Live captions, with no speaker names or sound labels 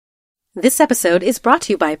This episode is brought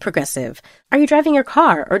to you by Progressive. Are you driving your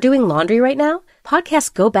car or doing laundry right now?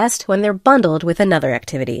 Podcasts go best when they're bundled with another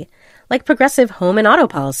activity. Like Progressive home and auto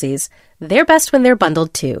policies, they're best when they're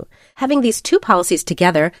bundled too. Having these two policies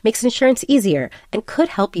together makes insurance easier and could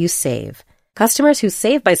help you save. Customers who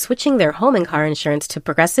save by switching their home and car insurance to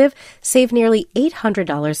Progressive save nearly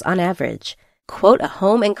 $800 on average. Quote a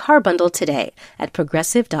home and car bundle today at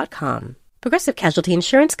Progressive.com. Progressive Casualty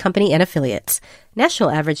Insurance Company and Affiliates. National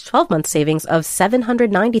average 12-month savings of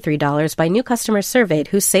 $793 by new customers surveyed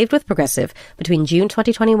who saved with Progressive between June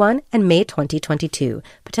 2021 and May 2022.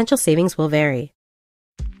 Potential savings will vary.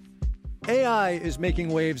 AI is making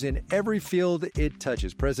waves in every field it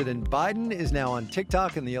touches. President Biden is now on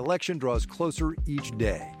TikTok, and the election draws closer each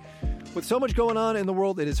day. With so much going on in the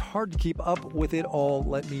world, it is hard to keep up with it all,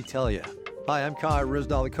 let me tell you. Hi, I'm Kai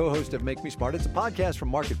Rizdal, the co-host of Make Me Smart. It's a podcast from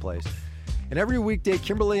Marketplace. And every weekday,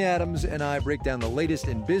 Kimberly Adams and I break down the latest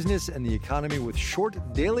in business and the economy with short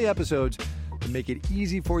daily episodes to make it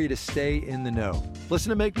easy for you to stay in the know. Listen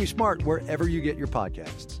to Make Me Smart wherever you get your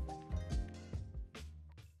podcasts.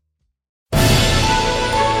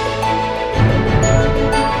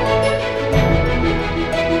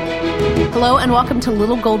 Hello and welcome to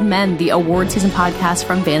Little Gold Men, the award season podcast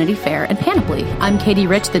from Vanity Fair and Panoply. I'm Katie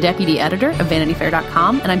Rich, the deputy editor of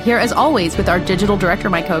VanityFair.com, and I'm here as always with our digital director,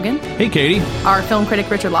 Mike Hogan. Hey, Katie. Our film critic,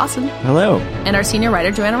 Richard Lawson. Hello. And our senior writer,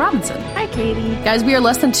 Joanna Robinson. Hi, Katie. Guys, we are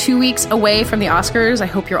less than 2 weeks away from the Oscars. I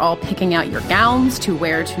hope you're all picking out your gowns to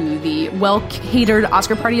wear to the well-catered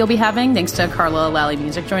Oscar party you'll be having, thanks to Carla Lally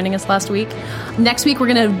Music joining us last week. Next week,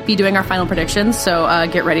 we're going to be doing our final predictions, so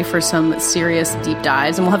get ready for some serious deep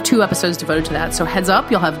dives, and we'll have 2 episodes devoted to that. So heads up,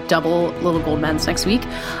 you'll have double Little Gold Men's next week.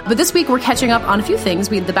 But this week, we're catching up on a few things.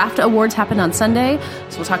 The BAFTA Awards happened on Sunday,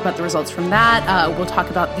 so we'll talk about the results from that. We'll talk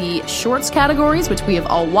about the shorts categories, which we have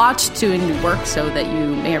all watched doing new work so that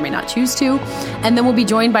you may or may not choose to. And then we'll be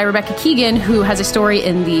joined by Rebecca Keegan, who has a story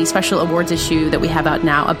in the special awards issue that we have out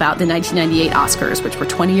now about the 1998 Oscars, which were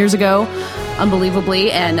 20 years ago,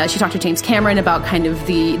 unbelievably. And she talked to James Cameron about kind of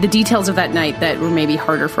the details of that night that were maybe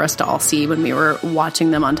harder for us to all see when we were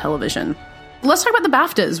watching them on television. Let's talk about the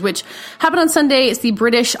BAFTAs, which happened on Sunday. It's the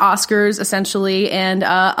British Oscars, essentially, and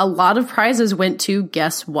a lot of prizes went to,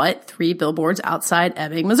 guess what, 3 billboards outside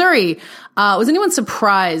Ebbing, Missouri. Was anyone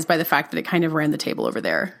surprised by the fact that it kind of ran the table over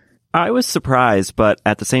there? I was surprised, but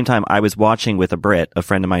at the same time, I was watching with a Brit, a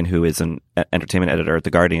friend of mine who is an entertainment editor at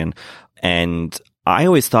The Guardian, and I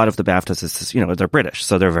always thought of the BAFTAs as, they're British,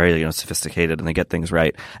 so they're very, sophisticated and they get things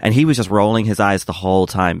right. And he was just rolling his eyes the whole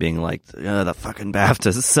time, being like, the fucking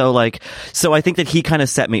BAFTAs. So I think that he kind of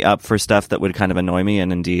set me up for stuff that would kind of annoy me,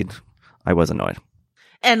 and indeed, I was annoyed.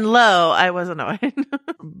 And I was annoyed.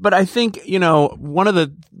 But I think, one of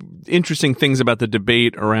the interesting things about the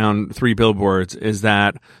debate around 3 billboards is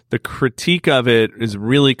that the critique of it is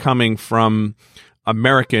really coming from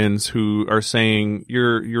Americans who are saying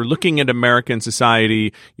you're looking at American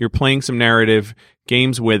society, you're playing some narrative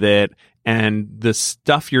games with it, and the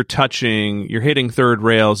stuff you're touching, you're hitting third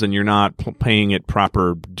rails and you're not paying it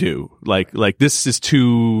proper due. Like this is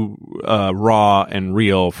too raw and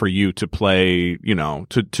real for you to play,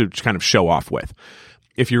 to kind of show off with.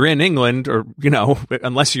 If you're in England or,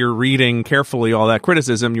 unless you're reading carefully all that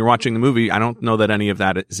criticism, you're watching the movie, I don't know that any of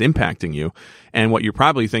that is impacting you. And what you're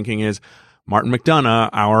probably thinking is, Martin McDonagh,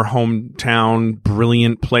 our hometown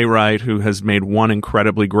brilliant playwright who has made one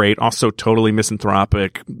incredibly great, also totally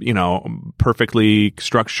misanthropic, perfectly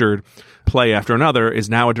structured play after another, is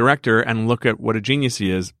now a director, and look at what a genius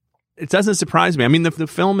he is. It doesn't surprise me. I mean, the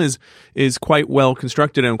film is quite well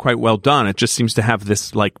constructed and quite well done. It just seems to have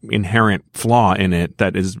this inherent flaw in it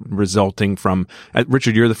that is resulting from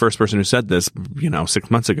Richard, you're the first person who said this, 6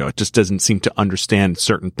 months ago. It just doesn't seem to understand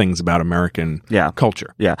certain things about American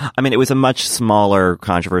culture. Yeah. I mean, it was a much smaller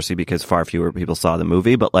controversy because far fewer people saw the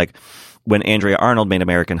movie, but when Andrea Arnold made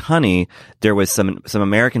American Honey, there was some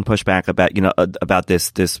American pushback about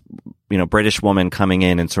this British woman coming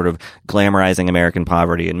in and sort of glamorizing American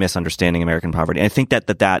poverty and misunderstanding American poverty. And I think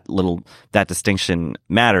that distinction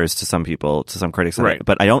matters to some people, to some critics. Right.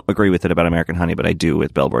 But I don't agree with it about American Honey, but I do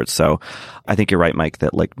with Billboards. So I think you're right, Mike,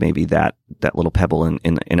 that maybe that little pebble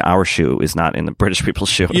in our shoe is not in the British people's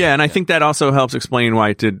shoe. Yeah. And I think that also helps explain why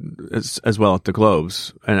it did as well at the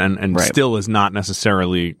Globes and right. Still is not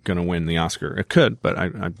necessarily going to win the Oscar. It could, but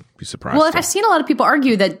I'd be surprised. Well, I've seen a lot of people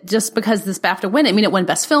argue that just because this BAFTA win, it won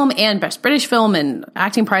Best Film and Best British Film and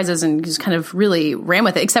acting prizes and just kind of really ran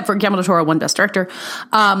with it, except for Guillermo del Toro won Best Director.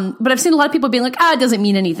 But I've seen a lot of people being like, it doesn't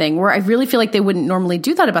mean anything, where I really feel like they wouldn't normally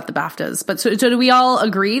do that about the BAFTAs. But so do we all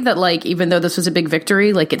agree that even though this was a big victory,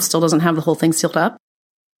 it still doesn't have the whole thing sealed up?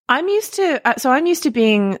 I'm used to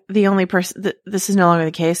being the only person. This is no longer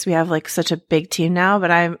the case. We have like such a big team now,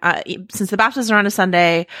 but since the BAFTAs are on a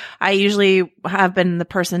Sunday, I usually have been the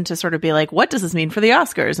person to sort of be like, what does this mean for the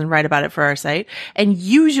Oscars, and write about it for our site. And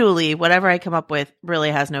usually whatever I come up with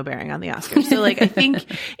really has no bearing on the Oscars. So like, I think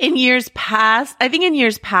in years past,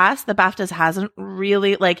 the BAFTAs hasn't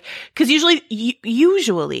really like, cause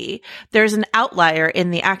usually there's an outlier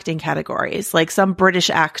in the acting categories, like some British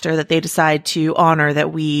actor that they decide to honor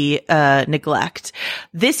that we neglect.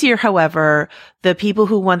 This year, however, the people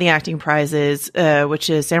who won the acting prizes, which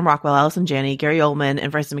is Sam Rockwell, Allison Janney, Gary Oldman,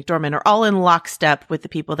 and Frances McDormand, are all in lockstep with the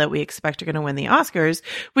people that we expect are going to win the Oscars,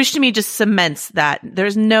 which to me just cements that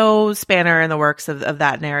there's no spanner in the works of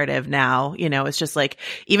that narrative now. You know, it's just like,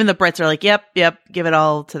 even the Brits are like, yep, give it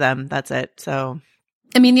all to them. That's it. So.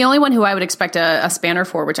 I mean, the only one who I would expect a spanner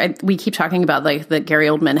for, which we keep talking about, like that Gary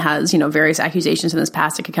Oldman has, various accusations in his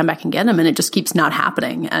past that could come back and get him, and it just keeps not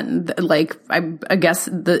happening. And like, I guess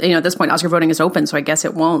at this point, Oscar voting is open, so I guess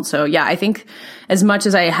it won't. So yeah, I think as much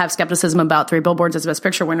as I have skepticism about Three Billboards as Best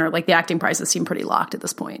Picture winner, like the acting prizes seem pretty locked at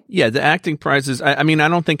this point. Yeah, the acting prizes. I mean, I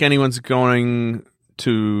don't think anyone's going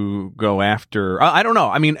to go after. I don't know.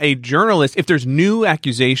 I mean, a journalist, if there's new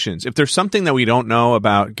accusations, if there's something that we don't know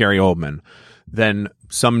about Gary Oldman, then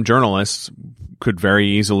some journalists could very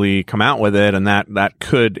easily come out with it, and that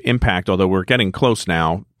could impact, although we're getting close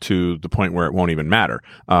now to the point where it won't even matter.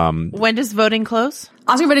 When does voting close?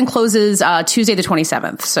 Oscar voting closes Tuesday the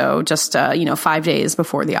 27th, so just 5 days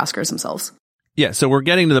before the Oscars themselves. Yeah, so we're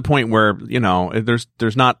getting to the point where,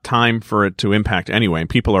 there's not time for it to impact anyway, and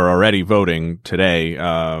people are already voting today,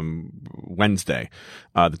 Wednesday,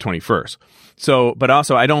 the 21st. So, but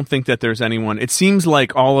also, I don't think that there's anyone. It seems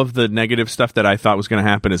like all of the negative stuff that I thought was going to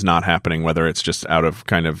happen is not happening. Whether it's just out of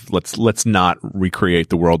kind of let's not recreate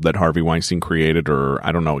the world that Harvey Weinstein created, or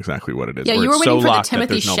I don't know exactly what it is. Yeah, you were waiting for the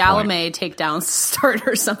Timothy Chalamet takedown start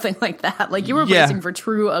or something like that. Like you were bracing for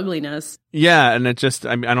true ugliness. Yeah, and it just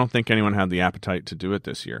I don't think anyone had the appetite to do it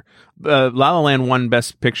this year. La La Land won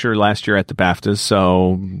Best Picture last year at the BAFTAs,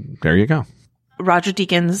 so there you go. Roger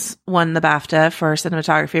Deakins won the BAFTA for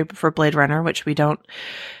cinematography for Blade Runner, which we don't.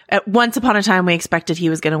 Once upon a time, we expected he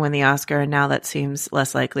was going to win the Oscar, and now that seems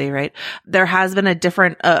less likely, right? There has been a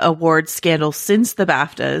different awards scandal since the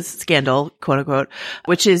BAFTAs scandal, quote unquote,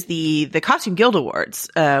 which is the Costume Guild Awards,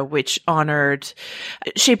 which honored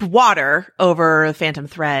Shape of Water over Phantom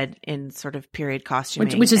Thread in sort of period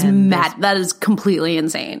costuming. Which is mad. That is completely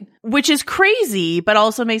insane. Which is crazy, but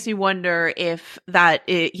also makes me wonder if that,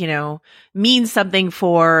 means something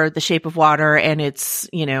for The Shape of Water and its,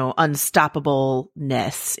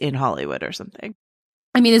 unstoppableness in Hollywood or something.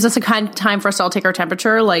 I mean, is this a kind of time for us to all take our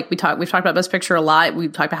temperature? Like we've talked about Best Picture a lot.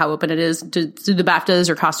 We've talked about how open it is. Do the BAFTAs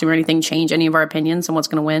or costume or anything change any of our opinions on what's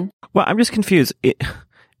going to win? Well, I'm just confused.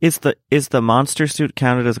 Is the monster suit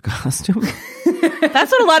counted as a costume?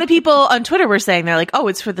 That's what a lot of people on Twitter were saying. They're like, oh,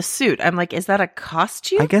 it's for the suit. I'm like, is that a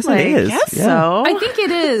costume? I guess it is. I guess so. I think it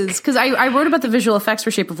is, because I wrote about the visual effects for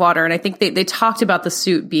Shape of Water, and I think they talked about the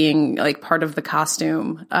suit being like part of the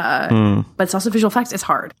costume. But it's also visual effects. It's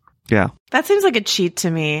hard. Yeah. That seems like a cheat to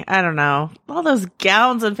me. I don't know. All those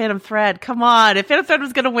gowns on Phantom Thread. Come on. If Phantom Thread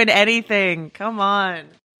was going to win anything, come on.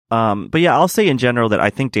 But yeah, I'll say in general that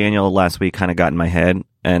I think Daniel last week kind of got in my head.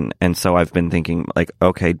 And so I've been thinking like,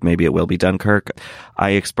 okay, maybe it will be Dunkirk.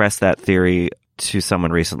 I expressed that theory to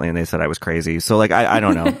someone recently and they said I was crazy. So like, I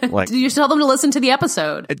don't know. Like, did you tell them to listen to the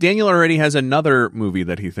episode? Daniel already has another movie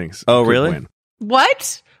that he thinks could really win.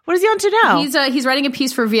 What? What is he on to now? He's writing a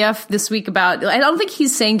piece for VF this week about, I don't think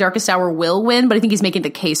he's saying Darkest Hour will win, but I think he's making the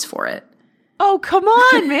case for it. Oh, come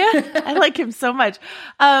on, man. I like him so much.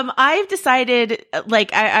 I've decided,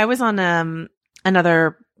 like, I was on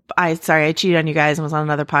I cheated on you guys and was on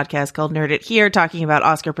another podcast called Nerd It Here talking about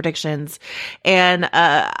Oscar predictions. And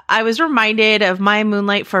I was reminded of my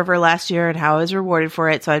Moonlight fervor last year and how I was rewarded for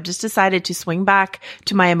it. So I've just decided to swing back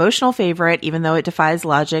to my emotional favorite, even though it defies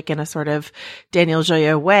logic in a sort of Daniel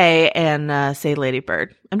Joya way, and say Lady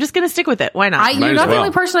Bird. I'm just going to stick with it. Why not? You're not the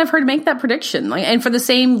only person I've heard make that prediction. Like, and for the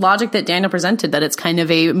same logic that Daniel presented, that it's kind of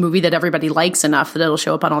a movie that everybody likes enough that it'll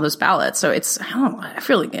show up on all those ballots. So I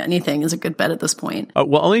feel like anything is a good bet at this point.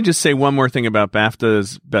 Well, let me just say one more thing about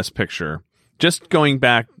BAFTA's Best Picture. Just going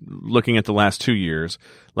back, looking at the last 2 years.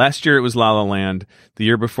 Last year it was La La Land. The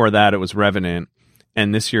year before that it was Revenant.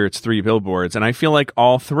 And this year it's Three Billboards. And I feel like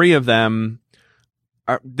all three of them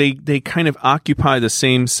they kind of occupy the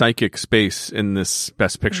same psychic space in this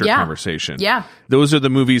Best Picture conversation. Yeah. Those are the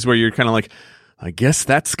movies where you're kind of like, I guess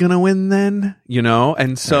that's going to win then,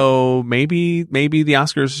 And so maybe the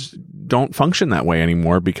Oscars don't function that way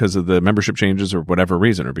anymore because of the membership changes or whatever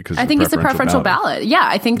reason, or because I think it's the preferential ballot. Yeah,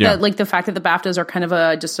 I think that like the fact that the BAFTAs are kind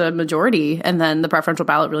of just a majority, and then the preferential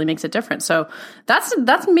ballot really makes it different. So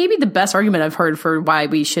that's maybe the best argument I've heard for why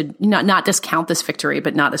we should not discount this victory,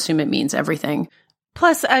 but not assume it means everything.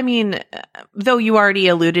 Plus, I mean, though you already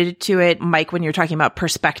alluded to it, Mike, when you're talking about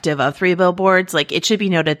perspective of Three Billboards, like it should be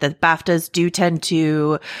noted that BAFTAs do tend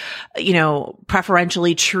to,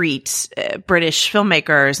 preferentially treat British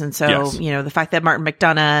filmmakers. And so, the fact that Martin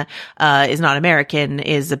McDonagh is not American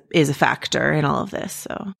is a factor in all of this.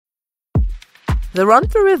 So The Run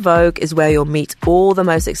Through with Vogue is where you'll meet all the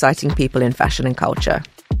most exciting people in fashion and culture.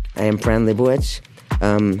 I am Fran Lebowitz,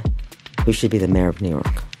 who should be the mayor of New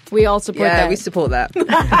York. We all support that. We support that.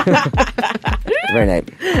 Very nice.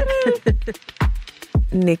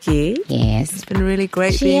 Nikki. Yes. It's been really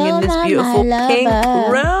great being in this beautiful pink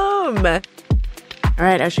room. All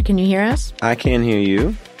right, Usher, can you hear us? I can hear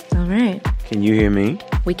you. All right. Can you hear me?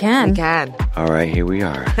 We can. We can. All right, here we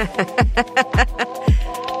are.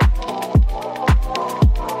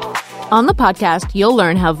 On the podcast, you'll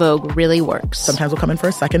learn how Vogue really works. Sometimes we'll come in for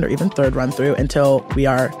a second or even third run through until we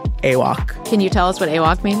are AWOC. Can you tell us what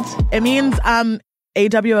AWOC means? It means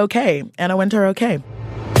AWOK, Anna Wintour OK.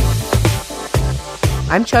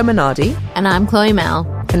 I'm Cho Minardi. And I'm Chloe Mal.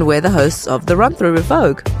 And we're the hosts of The Run Through with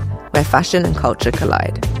Vogue, where fashion and culture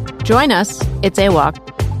collide. Join us. It's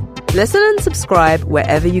AWOC. Listen and subscribe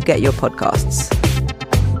wherever you get your podcasts.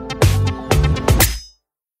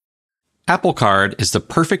 Apple Card is the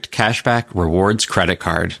perfect cashback rewards credit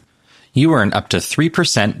card. You earn up to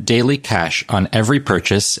 3% daily cash on every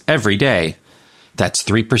purchase every day. That's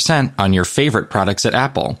 3% on your favorite products at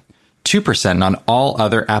Apple, 2% on all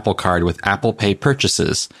other Apple Card with Apple Pay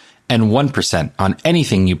purchases, and 1% on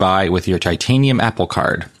anything you buy with your titanium Apple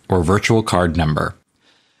Card or virtual card number.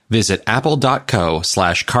 Visit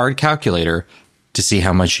apple.co/card calculator to see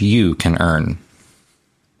how much you can earn.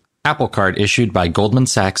 Apple Card issued by Goldman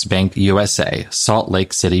Sachs Bank USA, Salt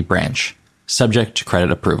Lake City branch. Subject to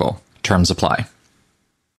credit approval. Terms apply.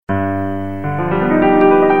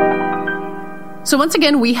 So once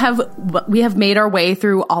again, we have made our way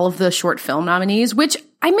through all of the short film nominees, which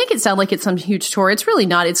I make it sound like it's some huge tour. It's really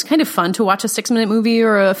not. It's kind of fun to watch a 6-minute movie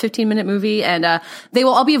or a 15-minute movie. And they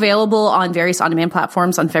will all be available on various on-demand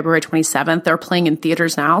platforms on February 27th. They're playing in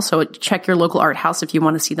theaters now, so check your local art house if you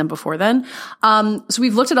want to see them before then. So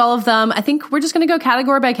we've looked at all of them. I think we're just going to go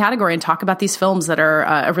category by category and talk about these films that are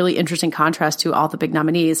a really interesting contrast to all the big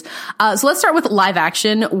nominees. So let's start with live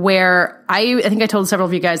action, where I think I told several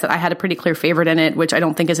of you guys that I had a pretty clear favorite in it, which I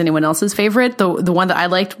don't think is anyone else's favorite. The one that I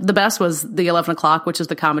liked the best was The 11 O'Clock, which is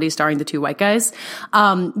the comedy starring the two white guys.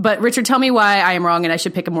 But Richard, tell me why I am wrong and I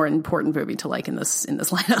should pick a more important movie to like in this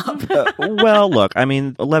lineup. Well, look, I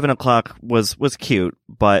mean, 11 O'Clock was cute,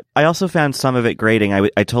 but I also found some of it grating.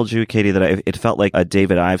 I told you, Katie, that it felt like a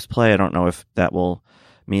David Ives play. I don't know if that will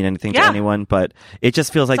mean anything to anyone, but it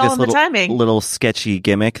just feels like this little sketchy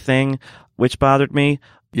gimmick thing, which bothered me.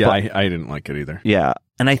 Yeah, but, I didn't like it either. Yeah,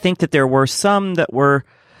 and I think that there were some that were,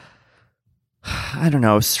 I don't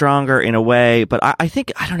know, stronger in a way, but I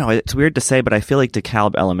think, I don't know, it's weird to say, but I feel like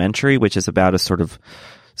DeKalb Elementary, which is about a sort of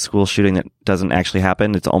school shooting that doesn't actually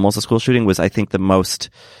happen, it's almost a school shooting, was I think the most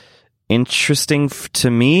interesting to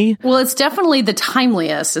me. Well, it's definitely the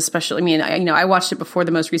timeliest, especially, I mean, I watched it before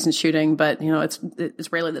the most recent shooting, but,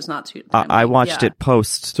 it's rarely that's not too timely. I watched it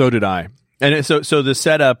post. So did I. And so the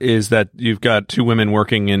setup is that you've got two women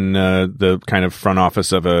working in the kind of front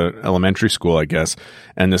office of a elementary school, I guess.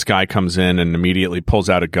 And this guy comes in and immediately pulls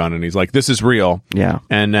out a gun and he's like, "This is real." Yeah.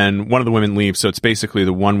 And then one of the women leaves. So it's basically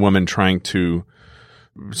the one woman trying to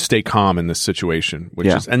stay calm in this situation, which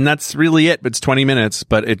is, and that's really it. It's 20 minutes,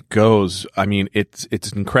 but it goes, I mean, it's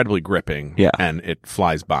incredibly gripping. Yeah. And it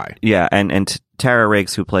flies by. Yeah. And Tara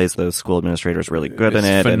Riggs, who plays the school administrator, is really good in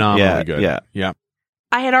it. Phenomenally good. Yeah. Yeah.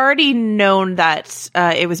 I had already known that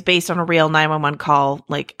it was based on a real 911 call,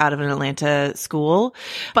 like out of an Atlanta school.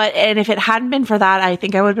 And if it hadn't been for that, I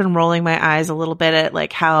think I would have been rolling my eyes a little bit at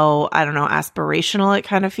like how, I don't know, aspirational it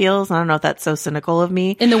kind of feels. I don't know if that's so cynical of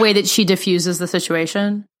me. In the way that she diffuses the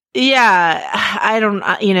situation? Yeah, I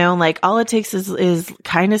don't, like all it takes is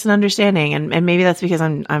kindness and understanding, and maybe that's because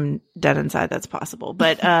I'm dead inside. That's possible,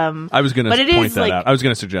 but I was going to point that out. I was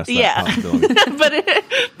going to suggest that possibility.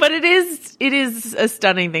 but it is a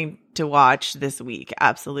stunning thing to watch this week.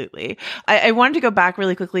 Absolutely. I wanted to go back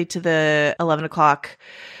really quickly to the 11 O'Clock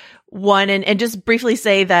one and just briefly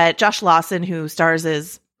say that Josh Lawson, who stars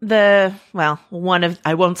as I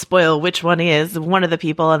won't spoil which one he is, one of the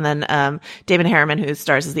people, and then David Harriman, who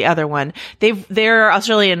stars as the other one. They're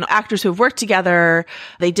Australian actors who have worked together.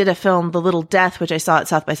 They did a film, The Little Death, which I saw at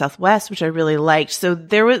South by Southwest, which I really liked. So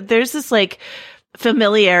there's this like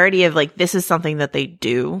familiarity of like, this is something that they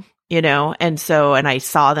do, you know? And I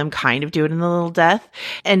saw them kind of do it in The Little Death.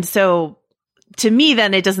 And so to me,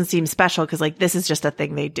 then it doesn't seem special because like this is just a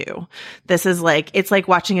thing they do. This is like, it's like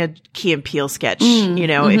watching a Key and Peele sketch, you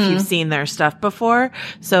know, if you've seen their stuff before.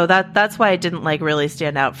 So that's why it didn't like really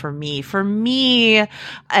stand out for me. For me,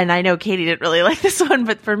 and I know Katie didn't really like this one,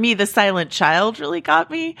 but for me, The Silent Child really got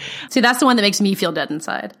me. See, that's the one that makes me feel dead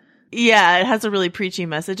inside. Yeah, it has a really preachy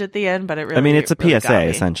message at the end, but it really, I mean, it's a really PSA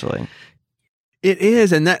essentially. It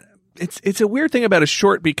is, and that it's a weird thing about a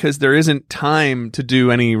short because there isn't time to do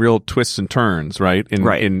any real twists and turns, right?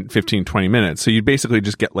 In 15, 20 minutes. So you basically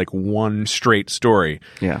just get like one straight story.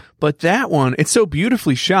 Yeah. But that one, it's so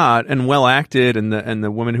beautifully shot and well acted, and the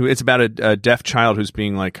woman who, it's about a deaf child who's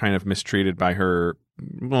being like kind of mistreated by her.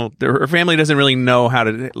 Well, her family doesn't really know how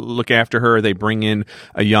to look after her. They bring in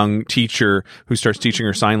a young teacher who starts teaching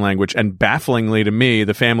her sign language, and bafflingly to me,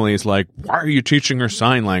 the family is like, "Why are you teaching her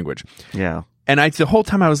sign language?" Yeah. And the whole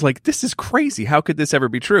time I was like, this is crazy. How could this ever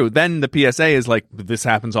be true? Then the PSA is like, this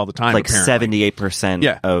happens all the time. Like apparently.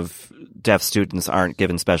 78% of deaf students aren't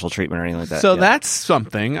given special treatment or anything like that. So that's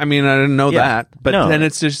something. I mean, I didn't know that. But No. then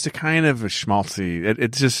it's just a kind of a schmaltzy.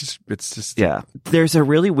 It's just. Yeah. There's a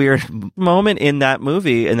really weird moment in that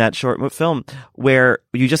movie, in that short film, where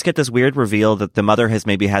you just get this weird reveal that the mother has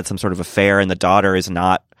maybe had some sort of affair and the daughter is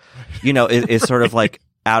not, you know, is sort of like,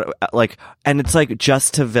 out like, and it's like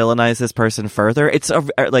just to villainize this person further. It's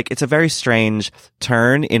a very strange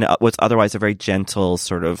turn in what's otherwise a very gentle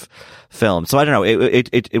sort of film. So I don't know.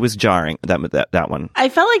 It was jarring, that one. I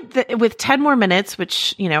felt like with 10 more minutes,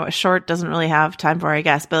 which, you know, a short doesn't really have time for, I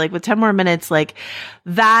guess, but like with 10 more minutes, like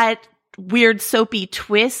that weird soapy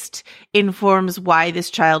twist informs why this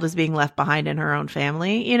child is being left behind in her own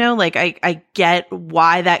family. You know, like I get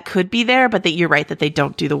why that could be there, but that you're right that they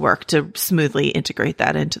don't do the work to smoothly integrate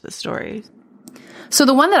that into the story. So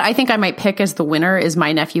the one that I think I might pick as the winner is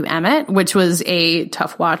My Nephew Emmett, which was a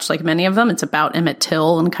tough watch like many of them. It's about Emmett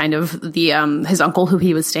Till and kind of the his uncle who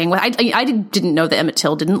he was staying with. I didn't know that Emmett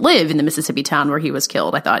Till didn't live in the Mississippi town where he was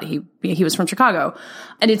killed. I thought he was from Chicago.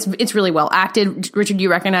 And it's really well acted. Richard, you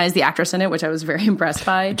recognize the actress in it, which I was very impressed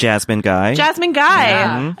by. Jasmine Guy.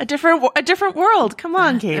 Yeah. A different world. Come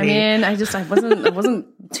on, Katie. I mean, I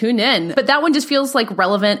wasn't tuned in. But that one just feels like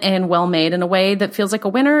relevant and well made in a way that feels like a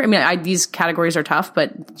winner. I mean, these categories are tough,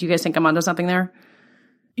 but do you guys think I'm onto something there?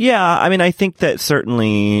 Yeah, I mean, I think that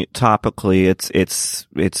certainly topically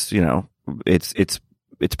it's you know, it's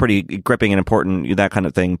pretty gripping and important, that kind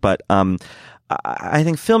of thing. But I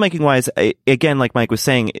think filmmaking wise, again, like Mike was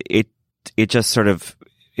saying, it just sort of,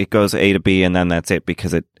 it goes A to B and then that's it,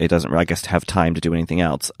 because it doesn't, I guess, have time to do anything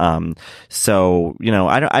else. So, you know,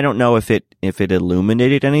 I don't know if it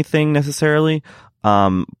illuminated anything necessarily.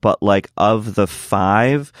 But like of the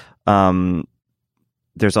 5,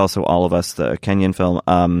 there's also All of Us, the Kenyan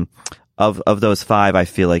film. Of those 5, I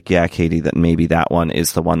feel like, yeah, Katie, that maybe that one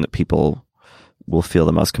is the one that people will feel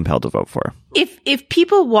the most compelled to vote for. If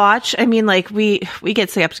people watch, I mean, like we get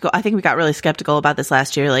skeptical. I think we got really skeptical about this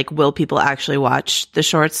last year. Like, will people actually watch the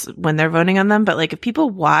shorts when they're voting on them? But like, if people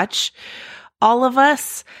watch All of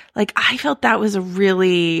Us, like I felt that was a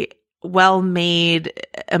really well-made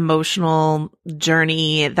emotional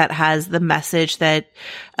journey that has the message that,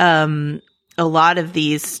 a lot of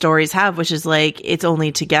these stories have, which is like, it's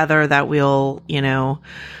only together that we'll, you know,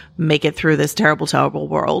 make it through this terrible, terrible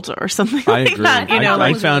world or something I like agree. that. You know,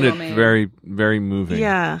 I found it very, very moving.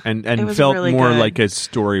 Yeah. And felt really more good. Like a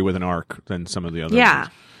story with an arc than some of the other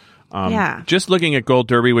ones. Just looking at Gold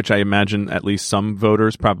Derby, which I imagine at least some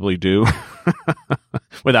voters probably do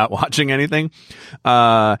without watching anything.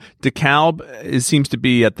 DeKalb seems to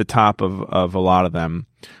be at the top of a lot lot of them.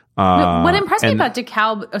 What impressed me about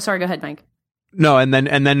DeKalb, oh, sorry, go ahead, Mike. No, and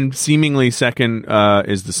then seemingly second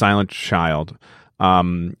is The Silent Child.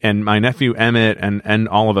 And My Nephew Emmett and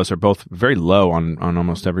All of Us are both very low on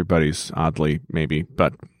almost everybody's, oddly, maybe.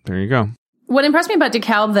 But there you go. What impressed me about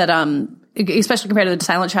DeKalb that, especially compared to The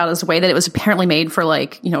Silent Child, is the way that it was apparently made for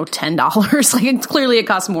like, you know, $10. Like, clearly it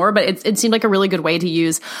costs more, but it seemed like a really good way to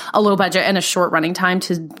use a low budget and a short running time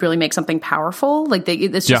to really make something powerful. Like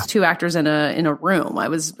it's just 2 actors in a room. I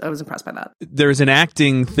was impressed by that. There's an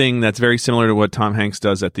acting thing that's very similar to what Tom Hanks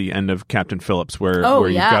does at the end of Captain Phillips, where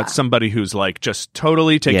you've got somebody who's like just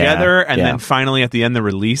totally together, and then finally at the end the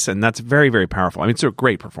release, and that's very, very powerful. I mean, it's a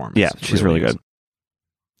great performance. Yeah, she's really good.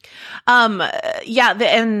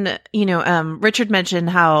 Richard mentioned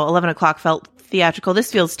how 11 o'clock felt theatrical. This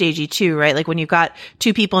feels stagey too, right? Like when you've got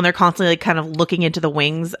two people and they're constantly like kind of looking into the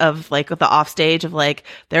wings of like the offstage of like,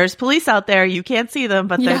 there's police out there, you can't see them,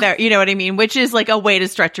 but they're there. You know what I mean? Which is like a way to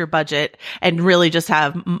stretch your budget and really just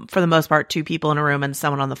have, for the most part, two people in a room and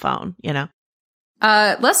someone on the phone, you know?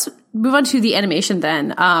 Let's move on to the animation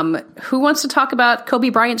then. Who wants to talk about Kobe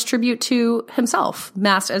Bryant's tribute to himself,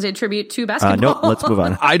 masked as a tribute to basketball? No, let's move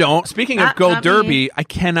on. I don't. Speaking of Gold Derby, I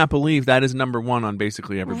cannot believe that is number one on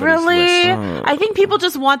basically everybody's list. Oh. I think people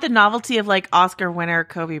just want the novelty of like Oscar winner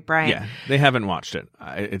Kobe Bryant. Yeah, they haven't watched it.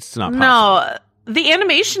 It's not possible. No. The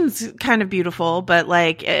animation's kind of beautiful, but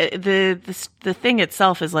like the thing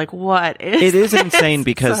itself is like, what is it is this? insane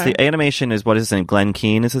because the animation is, what is his name? Glenn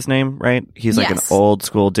Keane is his name, right? He's like an old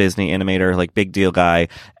school Disney animator, like big deal guy.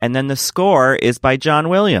 And then the score is by John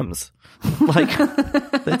Williams. Like,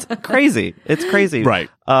 it's crazy. It's crazy. Right.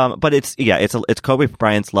 But it's Kobe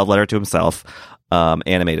Bryant's love letter to himself.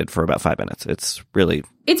 Animated for about 5 minutes. It's very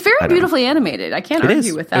beautifully animated. I can't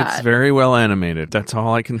argue with that. It's very well animated. That's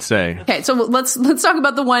all I can say. Okay, so let's talk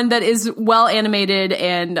about the one that is well animated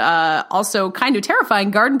and also kind of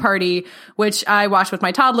terrifying, Garden Party, which I watched with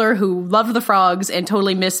my toddler who loved the frogs and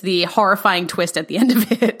totally missed the horrifying twist at the end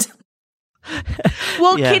of it.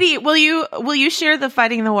 Well, yeah. Kitty, will you share the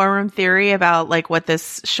Fighting the War Room theory about like what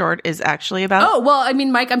this short is actually about? Oh, well, I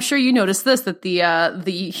mean, Mike, I'm sure you noticed this, that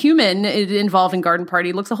the human involved in Garden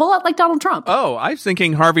Party looks a whole lot like Donald Trump. Oh, I was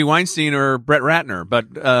thinking Harvey Weinstein or Brett Ratner, but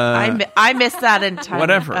I missed that entirely.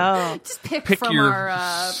 Whatever. Oh. Just pick from your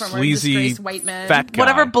our sleazy disgraced white men. Fat guy.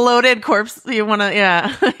 Whatever bloated corpse you want to,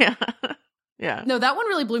 yeah. Yeah. No, that one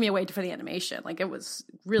really blew me away for the animation. Like, it was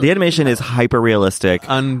really... The animation is hyper realistic.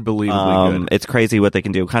 Unbelievably good. It's crazy what they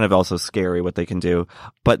can do. Kind of also scary what they can do.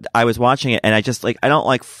 But I was watching it and I just I don't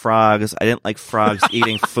like frogs. I didn't like frogs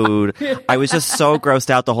eating food. I was just so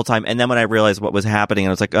grossed out the whole time. And then when I realized what was happening,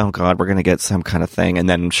 I was like, oh God, we're going to get some kind of thing. And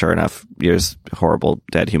then sure enough, there's horrible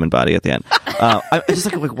dead human body at the end. I was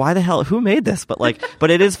just like, why the hell? Who made this?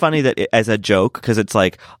 But it is funny that as a joke, because it's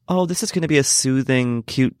like, oh, this is going to be a soothing,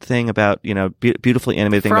 cute thing about, beautifully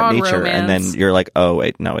animated thing about nature, romance. And then you're like, oh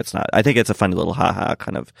wait, no, it's not. I think it's a funny little haha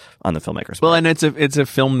kind of on the filmmakers. Well, and it's a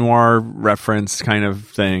film noir reference kind of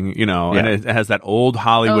thing, and it has that old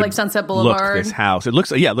Hollywood like Sunset Boulevard. Look. This house, it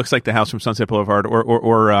looks like the house from Sunset Boulevard,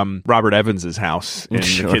 or Robert Evans's house in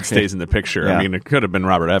The Kid Stays in the Picture. Yeah. I mean, it could have been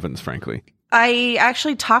Robert Evans, frankly. I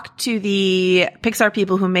actually talked to the Pixar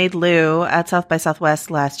people who made Lou at South by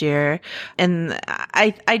Southwest last year. And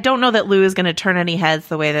I don't know that Lou is going to turn any heads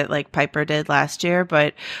the way that like Piper did last year,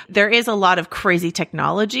 but there is a lot of crazy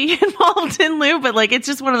technology involved in Lou. But like, it's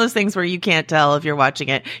just one of those things where you can't tell if you're watching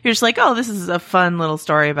it. You're just like, oh, this is a fun little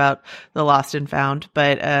story about the lost and found.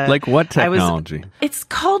 But, like what technology? It's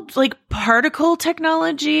called like particle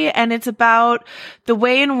technology. And it's about the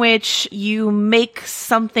way in which you make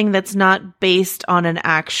something that's not based on an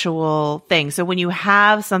actual thing. So when you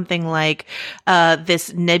have something like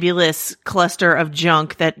this nebulous cluster of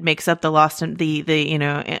junk that makes up the lost and the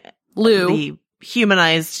Lou, the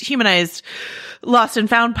humanized lost and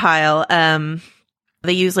found pile,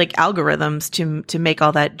 they use like algorithms to make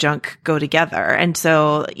all that junk go together. And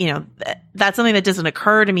so, that's something that doesn't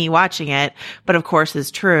occur to me watching it, but of course is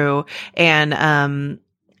true. And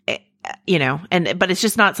but it's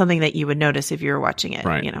just not something that you would notice if you were watching it,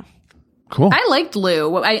 right. Cool. I liked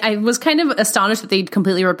Lou. I was kind of astonished that they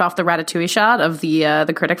completely ripped off the Ratatouille shot of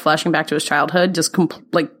the critic flashing back to his childhood, just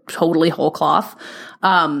totally whole cloth.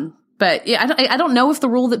 But yeah, I don't know if the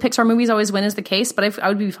rule that Pixar movies always win is the case, but I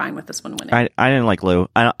would be fine with this one winning. I didn't like Lou.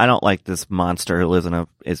 I don't like this monster who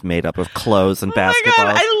is made up of clothes and basketballs. Oh my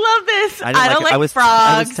God, I love this. I don't like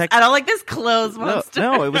frogs. I don't like this clothes monster.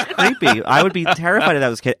 No, it was creepy. I would be terrified if that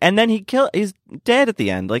was a kid. And then he's dead at the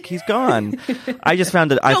end. Like, he's gone. I just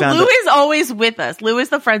found it. Lou is always with us. Lou is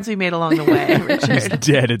the friends we made along the way, Richard. He's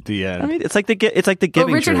dead at the end. I mean, it's like the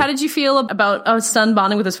giving. Richard, tree. how did you feel about a son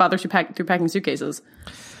bonding with his father through packing suitcases?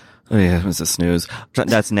 Oh yeah, it was a snooze.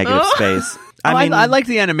 That's negative space. I like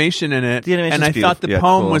the animation in it, and I thought the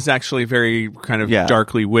poem was actually very kind of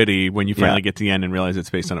darkly witty when you finally get to the end and realize it's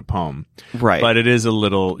based on a poem. Right. But it is a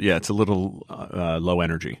little low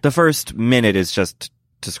energy. The first minute is just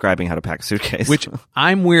describing how to pack a suitcase. Which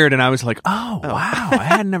I'm weird, and I was like, oh. Wow, I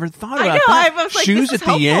had never thought about that. I was like, shoes at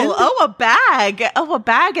the end? Oh, a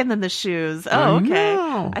bag, and then the shoes. Oh, okay.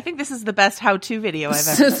 I think this is the best how-to video I've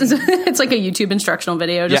ever seen. It's like a YouTube instructional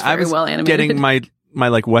video, just very well animated. Getting my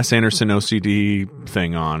like Wes Anderson OCD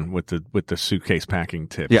thing on with the suitcase packing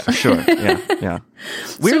tips. Yeah, sure. Yeah.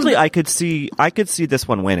 Weirdly, I could see this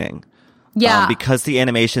one winning. Yeah. Because the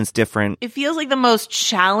animation's different. It feels like the most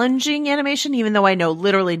challenging animation, even though I know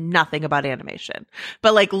literally nothing about animation.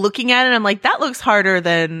 But like looking at it, I'm like, that looks harder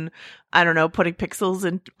than, I don't know, putting pixels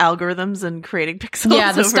in algorithms and creating pixels.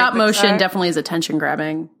 Yeah, the over stop motion Pixar. definitely is attention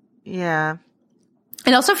grabbing. Yeah.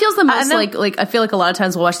 It also feels the most like I feel like a lot of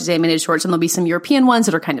times we'll watch these animated shorts and there'll be some European ones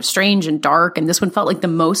that are kind of strange and dark, and this one felt like the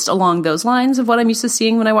most along those lines of what I'm used to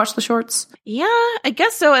seeing when I watch the shorts. Yeah, I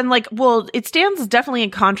guess so. And like, well, it stands definitely in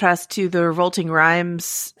contrast to the Revolting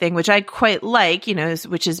Rhymes thing, which I quite like, you know,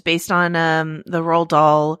 which is based on the Roald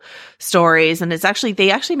Dahl stories. And it's actually, they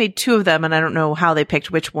actually made 2 of them, and I don't know how they picked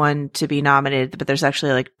which one to be nominated, but there's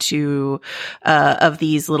actually like 2 of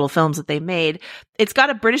these little films that they made. It's got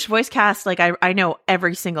a British voice cast. Like I know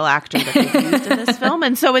every single actor that they've used in this film.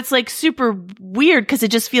 And so it's like super weird because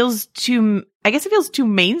it just feels too, I guess it feels too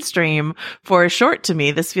mainstream for a short to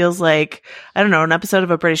me. This feels like, I don't know, an episode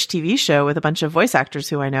of a British TV show with a bunch of voice actors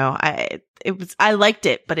who I know. I liked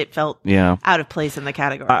it, but it felt out of place in the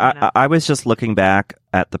category. I was just looking back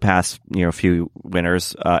at the past, few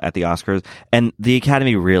winners at the Oscars, and the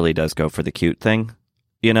Academy really does go for the cute thing.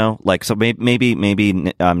 Like, so maybe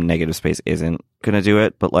Negative Space isn't gonna do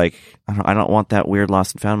it, but like, I don't want that weird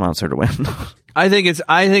Lost and Found monster to win. I think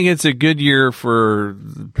it's a good year for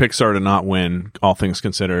Pixar to not win, all things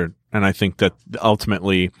considered, and I think that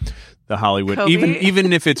ultimately the Hollywood,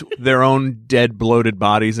 even if it's their own dead, bloated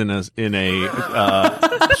bodies in a swimming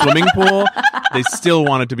pool, they still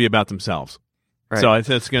want it to be about themselves. Right. So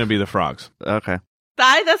it's going to be the frogs. Okay.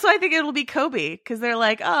 That's why I think it'll be Kobe, because they're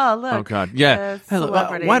like, oh, look. Oh, God. Yeah.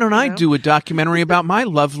 Why don't I do a documentary about my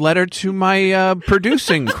love letter to my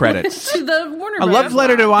producing credits? To the Warner A love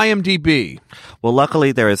letter to IMDb. Well,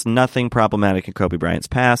 luckily, there is nothing problematic in Kobe Bryant's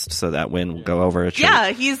past, so that win will go over a treat. Yeah,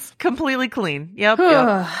 he's completely clean. Yep.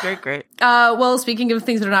 Great. Well, speaking of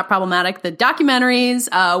things that are not problematic, the documentaries,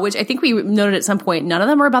 which I think we noted at some point, none of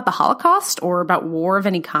them are about the Holocaust or about war of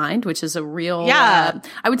any kind, which is a real, I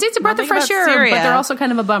would say it's a breath of fresh air, Syria. But they're also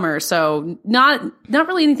kind of a bummer. So not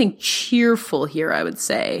really anything cheerful here, I would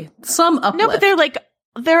say. Some uplift. No, but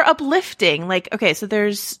they're uplifting. Like, okay, so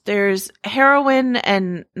there's Heroin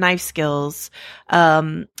and Knife Skills.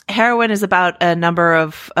 Heroin is about a number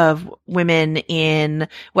of women in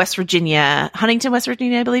West Virginia, Huntington, West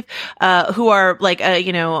Virginia, I believe, who are like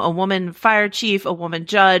a woman fire chief, a woman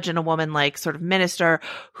judge, and a woman like sort of minister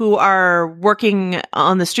who are working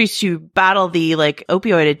on the streets to battle the like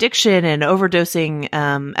opioid addiction and overdosing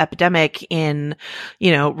epidemic in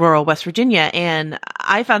rural West Virginia. And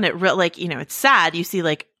I found it real, like, it's sad. You see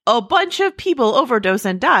like a bunch of people overdose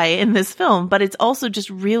and die in this film, but it's also just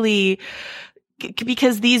really,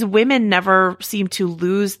 because these women never seem to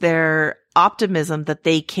lose their optimism that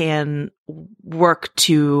they can work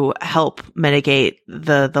to help mitigate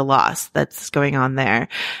the loss that's going on there.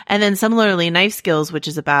 And then similarly, Knife Skills, which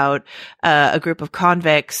is about a group of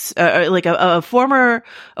convicts, like a former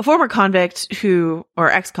convict an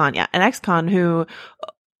ex-con who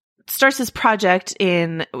starts this project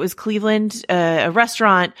in Cleveland, a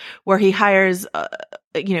restaurant where he hires,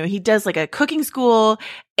 he does like a cooking school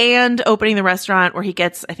and opening the restaurant where he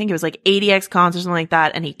gets, I think it was like 80 ex-cons or something like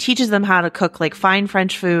that. And he teaches them how to cook like fine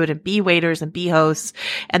French food and be waiters and be hosts.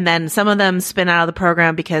 And then some of them spin out of the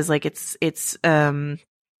program because like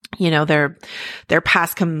their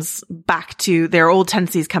past comes back to their old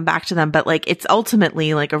tendencies come back to them. But like, it's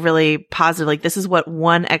ultimately like a really positive, like this is what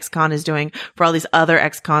one ex-con is doing for all these other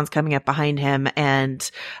ex-cons coming up behind him. And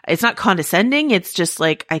it's not condescending. It's just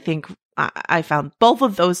like, I think I found both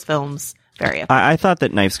of those films very effective. I thought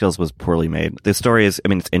that Knife Skills was poorly made. The story is,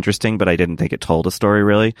 it's interesting, but I didn't think it told a story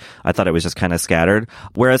really. I thought it was just kind of scattered.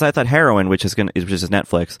 Whereas I thought Heroin, which is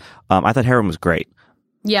Netflix, I thought Heroin was great.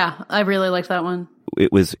 Yeah, I really liked that one.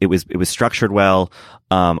 It was structured well.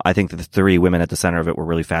 I think that the 3 women at the center of it were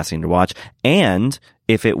really fascinating to watch. And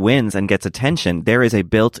if it wins and gets attention, there is a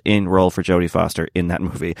built-in role for Jodie Foster in that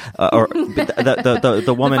movie. Or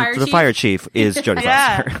the woman, the fire chief is Jodie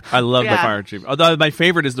Foster. I love the fire chief. Although my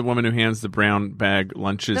favorite is the woman who hands the brown bag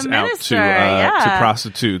lunches out to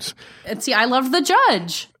prostitutes. And see, I love the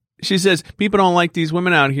judge. She says, people don't like these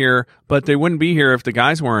women out here, but they wouldn't be here if the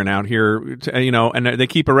guys weren't out here, and they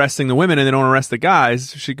keep arresting the women and they don't arrest the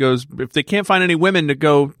guys. She goes, if they can't find any women to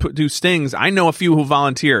go do stings, I know a few who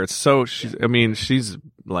volunteer. So she's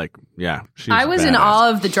like, yeah. I was in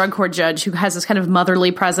awe of the drug court judge who has this kind of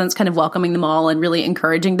motherly presence, kind of welcoming them all and really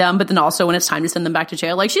encouraging them. But then also when it's time to send them back to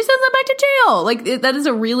jail, like she sends them back to jail. Like that is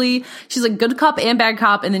she's like good cop and bad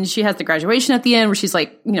cop. And then she has the graduation at the end where she's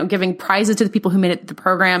like, giving prizes to the people who made it to the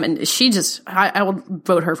program. And she just, I will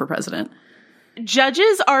vote her for president.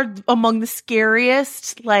 judges are among the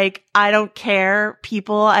scariest, like, I don't care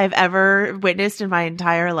people I've ever witnessed in my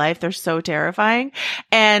entire life. They're so terrifying.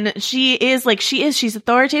 And she's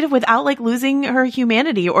authoritative without like losing her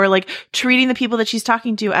humanity or like treating the people that she's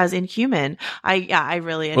talking to as inhuman. I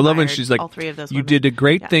really admired love when she's like, all three of those you women. did a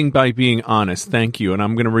great thing by being honest. Thank you. And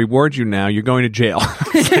I'm going to reward you now. You're going to jail.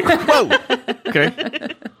 It's like, whoa.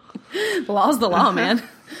 Okay. The law's the law, man.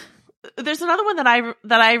 There's another one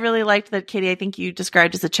that I really liked that, Katie, I think you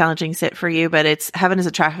described as a challenging sit for you, but it's Heaven is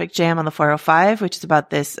a Traffic Jam on the 405, which is about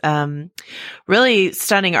this really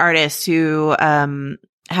stunning artist who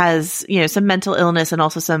has, you know, some mental illness and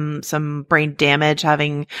also some brain damage,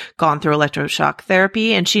 having gone through electroshock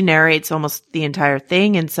therapy, and she narrates almost the entire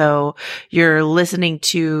thing. And so you're listening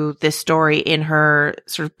to this story in her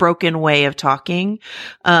sort of broken way of talking.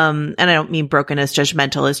 And I don't mean broken as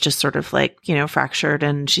judgmental, it's just sort of like, you know, fractured,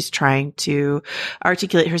 and she's trying to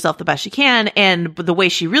articulate herself the best she can. And the way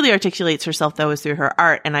she really articulates herself, though, is through her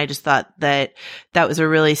art. And I just thought that was a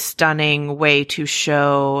really stunning way to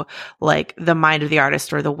show like the mind of the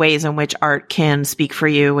artist, or the ways in which art can speak for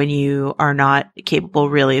you when you are not capable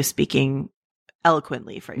really of speaking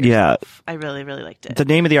eloquently for yourself. Yeah. I really, really liked it. The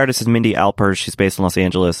name of the artist is Mindy Alpers. She's based in Los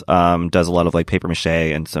Angeles, does a lot of like paper mache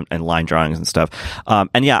and line drawings and stuff.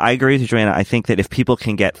 And yeah, I agree with you, Joanna. I think that if people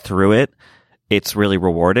can get through it, it's really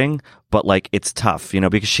rewarding, but like it's tough, you know,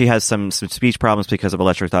 because she has some speech problems because of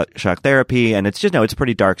electroshock therapy, and it's just, it's a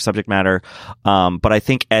pretty dark subject matter. But I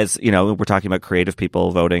think, as you know, we're talking about creative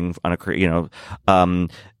people voting on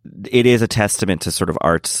it is a testament to sort of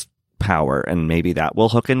art's power, and maybe that will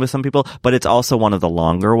hook in with some people. But it's also one of the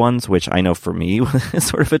longer ones, which I know for me is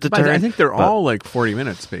sort of a deterrent. I think they're all like 40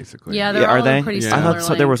 minutes, basically. Yeah, they're all pretty similar. I thought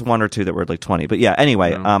so. There was one or two that were like 20, but yeah.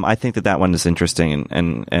 Anyway, I think that one is interesting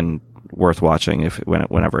and worth watching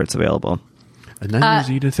whenever it's available. And then there's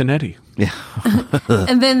Edith and Eddie. Yeah.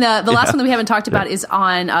 And then the last one that we haven't talked about is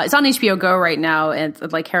on it's on HBO Go right now,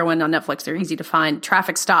 and like Heroin on Netflix, they're easy to find.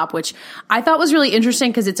 Traffic Stop, which I thought was really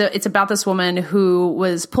interesting because it's about this woman who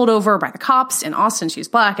was pulled over by the cops in Austin. She's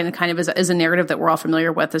black, and it kind of is a narrative that we're all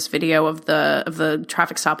familiar with. This video of the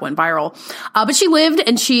traffic stop went viral, but she lived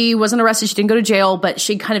and she wasn't arrested. She didn't go to jail, but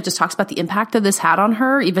she kind of just talks about the impact that this had on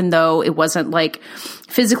her, even though it wasn't like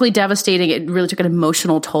physically devastating. It really took an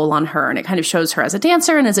emotional toll on her, and it kind of shows her as a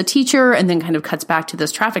dancer and as a teacher, and then kind of cuts back to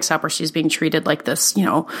this traffic stop where she's being treated like this,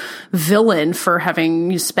 villain for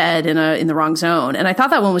having sped in the wrong zone. And I thought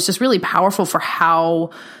that one was just really powerful for how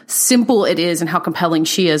simple it is and how compelling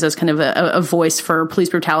she is as kind of a voice for police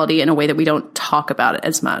brutality in a way that we don't talk about it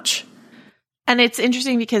as much. And it's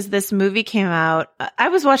interesting because this movie came out. I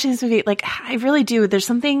was watching this movie, like, I really do. There's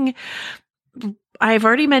something, I've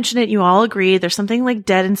already mentioned it. You all agree. There's something like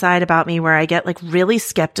dead inside about me where I get like really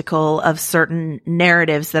skeptical of certain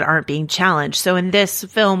narratives that aren't being challenged. So in this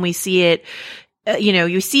film, we see it,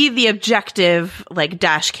 you see the objective like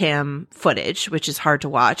dash cam footage, which is hard to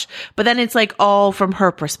watch, but then it's like all from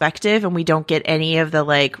her perspective, and we don't get any of the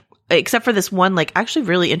like, except for this one, like, actually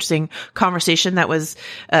really interesting conversation that was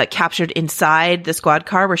captured inside the squad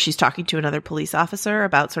car where she's talking to another police officer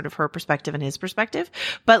about sort of her perspective and his perspective.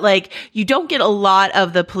 But like, you don't get a lot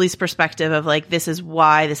of the police perspective of like, this is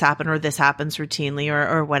why this happened, or this happens routinely,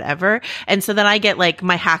 or whatever. And so then I get like,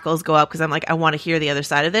 my hackles go up because I'm like, I want to hear the other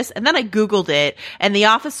side of this. And then I Googled it, and the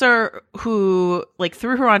officer who like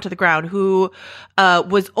threw her onto the ground, who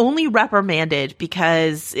was only reprimanded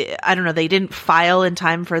because, I don't know, they didn't file in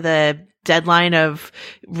time for the deadline of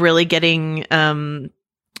really getting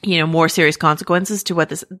more serious consequences to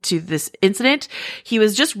this incident. He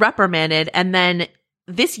was just reprimanded, and then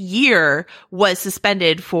this year was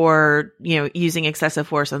suspended for, using excessive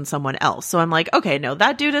force on someone else. So I'm like, okay, no,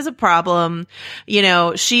 that dude is a problem.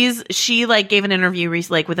 She like gave an interview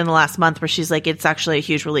recently, like within the last month, where she's like, it's actually a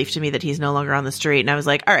huge relief to me that he's no longer on the street. And I was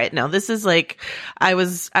like, all right, no, this is like, I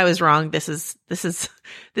was wrong. This is it.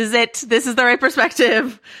 This is the right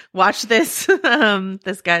perspective. Watch this.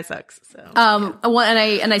 This guy sucks. So,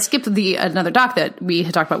 and I skipped another doc that we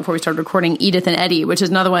had talked about before we started recording, Edith and Eddie, which is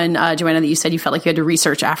another one, Joanna, that you said you felt like you had to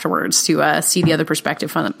research afterwards to see the other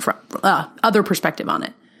perspective other perspective on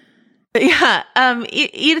it. Yeah.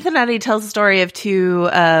 Edith and Eddie tells the story of two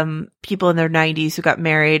people in their 90s who got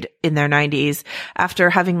married in their 90s after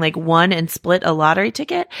having like won and split a lottery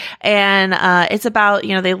ticket. And it's about,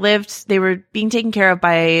 they were being taken care of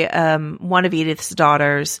by one of Edith's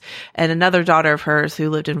daughters and another daughter of hers who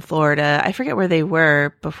lived in Florida. I forget where they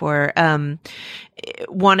were before.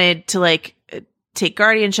 Wanted to like take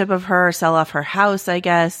guardianship of her, sell off her house, I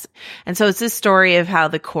guess. And so it's this story of how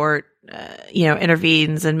the court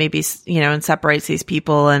intervenes and maybe, and separates these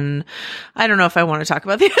people. And I don't know if I want to talk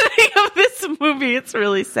about the ending of this this movie. It's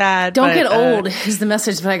really sad. Don't get old is the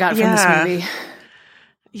message that I got from this movie.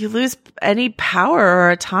 You lose any power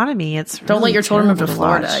or autonomy. Don't let your children move to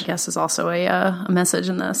Florida, watch. I guess, is also a message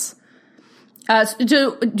in this.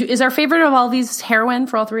 Is our favorite of all these heroin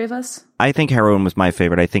for all three of us? I think Heroin was my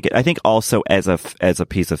favorite. I think also as a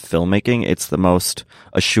piece of filmmaking, it's the most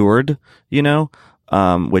assured,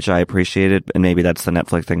 which I appreciated, and maybe that's the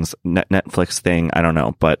Netflix thing. I don't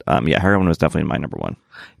know, but yeah, Heroin was definitely my number one.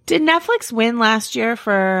 Did Netflix win last year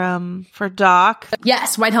for Doc?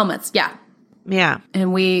 Yes, White Helmets. Yeah. Yeah.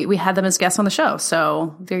 And we had them as guests on the show.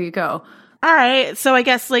 So there you go. All right. So I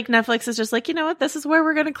guess Netflix is just you know what? This is where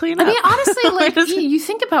we're going to clean up. I mean, honestly, you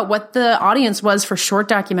think about what the audience was for short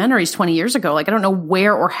documentaries 20 years ago. I don't know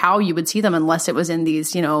where or how you would see them unless it was in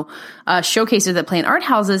these, showcases that play in art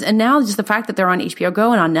houses. And now just the fact that they're on HBO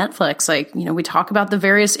Go and on Netflix, we talk about the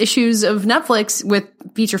various issues of Netflix with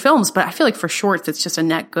feature films, but I feel like for shorts, it's just a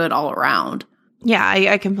net good all around. Yeah,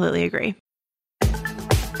 I completely agree.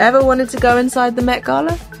 Ever wanted to go inside the Met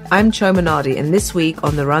Gala? I'm Cho Minardi, and this week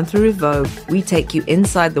on The Run Through with Vogue, we take you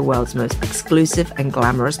inside the world's most exclusive and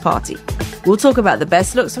glamorous party. We'll talk about the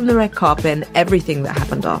best looks from the red carpet and everything that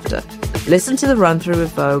happened after. Listen to The Run Through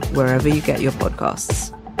with Vogue wherever you get your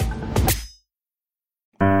podcasts.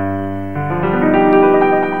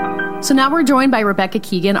 So now we're joined by Rebecca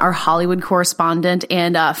Keegan, our Hollywood correspondent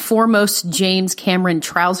and foremost James Cameron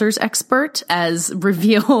trousers expert, as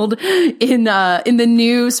revealed in the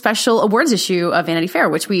new special awards issue of Vanity Fair,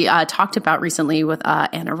 which we talked about recently with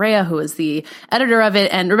Anna Rea, who is the editor of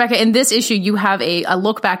it. And Rebecca, in this issue, you have a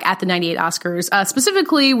look back at the 98 Oscars,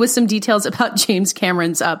 specifically with some details about James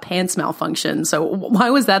Cameron's pants malfunction. So why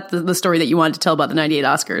was that the story that you wanted to tell about the 98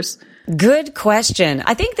 Oscars? Good question.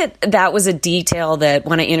 I think that was a detail that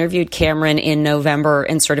when I interviewed Cameron in November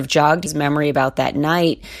and sort of jogged his memory about that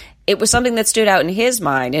night, it was something that stood out in his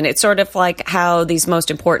mind. And it's sort of like how these most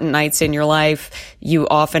important nights in your life, you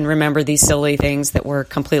often remember these silly things that were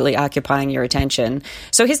completely occupying your attention.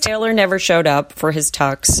 So his tailor never showed up for his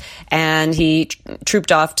tux, and he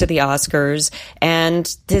trooped off to the Oscars,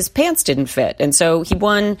 and his pants didn't fit. And so he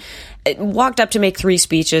walked up to make 3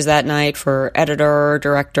 speeches that night for editor,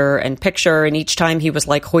 director, and picture. And each time he was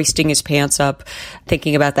hoisting his pants up,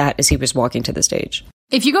 thinking about that as he was walking to the stage.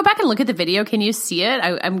 If you go back and look at the video, can you see it?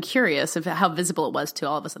 I'm curious of how visible it was to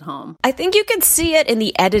all of us at home. I think you can see it in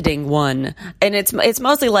the editing one. And it's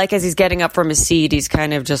mostly as he's getting up from his seat, he's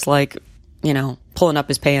kind of just pulling up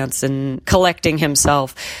his pants and collecting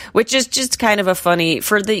himself, which is just kind of a funny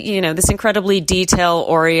for this incredibly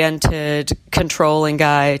detail-oriented, controlling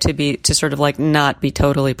guy to sort of not be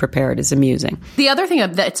totally prepared is amusing. The other thing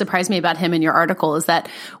that surprised me about him in your article is that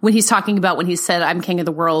when he's talking about when he said, "I'm king of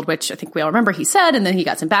the world," which I think we all remember he said, and then he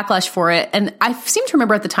got some backlash for it. And I seem to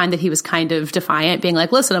remember at the time that he was kind of defiant, being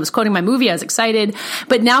like, "Listen, I was quoting my movie. I was excited."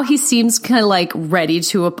 But now he seems kind of ready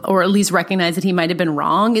to, or at least recognize that he might have been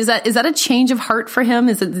wrong. Is that a change of heart for him?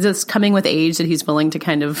 Is it just coming with age that he's willing to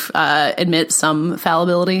kind of admit some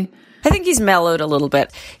fallibility? I think he's mellowed a little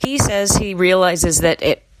bit. He says he realizes that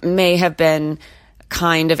it may have been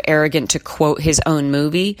kind of arrogant to quote his own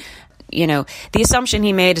movie. The assumption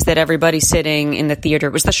he made is that everybody sitting in the theater,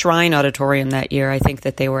 it was the Shrine Auditorium that year, I think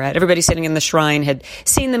that they were at. Everybody sitting in the Shrine had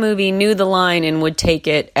seen the movie, knew the line, and would take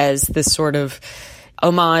it as this sort of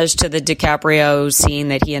homage to the DiCaprio scene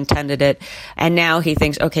that he intended it. And now he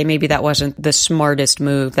thinks, okay, maybe that wasn't the smartest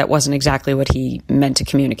move. That wasn't exactly what he meant to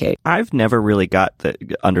communicate. I've never really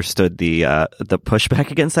understood the pushback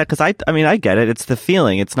against that, because I get it. It's the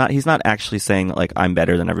feeling. He's not actually saying I'm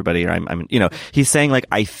better than everybody, or I'm he's saying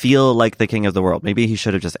I feel like the king of the world. Maybe he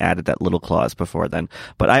should have just added that little clause before then.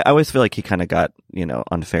 But I always feel like he kind of got,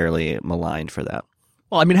 unfairly maligned for that.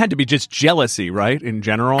 Well, it had to be just jealousy, right? In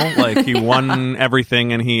general, he won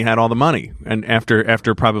everything and he had all the money, and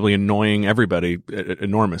after probably annoying everybody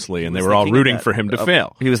enormously, and they were all rooting for him to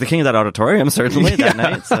fail. He was the king of that auditorium, certainly, that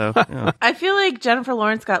night. So I feel like Jennifer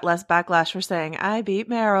Lawrence got less backlash for saying "I beat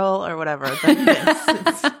Meryl" or whatever than this.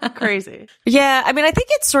 It's crazy. Yeah, I think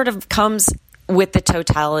it sort of comes with the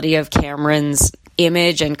totality of Cameron's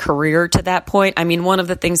image and career to that point. One of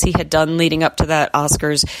the things he had done leading up to that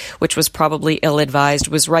Oscars, which was probably ill-advised,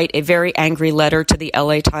 was write a very angry letter to the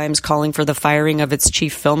LA Times calling for the firing of its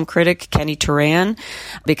chief film critic, Kenny Turan,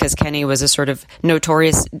 because Kenny was a sort of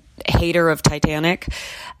notorious hater of Titanic.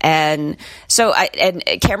 And so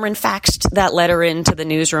Cameron faxed that letter into the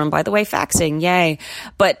newsroom. By the way, faxing, yay.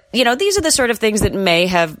 But, these are the sort of things that may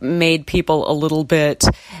have made people a little bit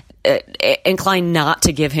inclined not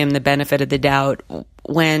to give him the benefit of the doubt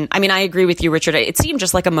when, I mean, I agree with you, Richard. It seemed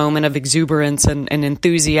just like a moment of exuberance and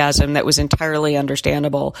enthusiasm that was entirely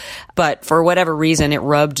understandable. But for whatever reason, it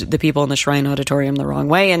rubbed the people in the Shrine Auditorium the wrong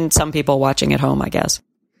way, and some people watching at home, I guess.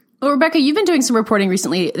 Well, Rebecca, you've been doing some reporting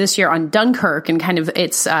recently this year on Dunkirk and kind of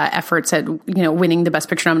its efforts at, winning the Best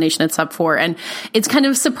Picture nomination it's up for. And it's kind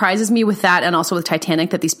of surprises me with that and also with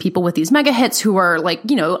Titanic that these people with these mega hits who are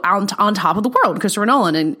on top of the world, Christopher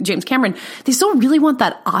Nolan and James Cameron, they still really want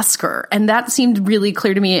that Oscar. And that seemed really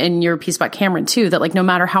clear to me in your piece about Cameron too, that no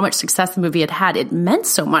matter how much success the movie had, it meant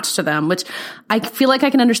so much to them, which I feel like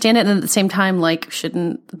I can understand it. And at the same time,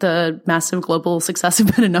 shouldn't the massive global success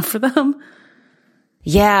have been enough for them?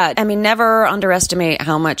 Yeah, I mean, never underestimate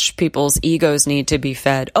how much people's egos need to be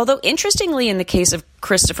fed. Although, interestingly, in the case of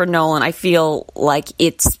Christopher Nolan, I feel like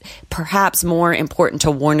it's perhaps more important to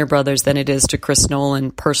Warner Brothers than it is to Chris Nolan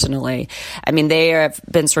personally. I mean, they have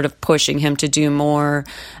been sort of pushing him to do more,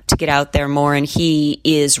 to get out there more, and he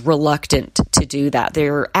is reluctant to do that.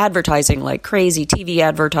 They're advertising like crazy, TV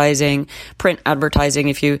advertising, print advertising.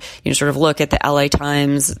 If you sort of look at the LA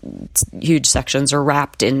Times, huge sections are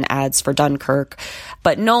wrapped in ads for Dunkirk.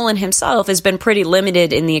 But Nolan himself has been pretty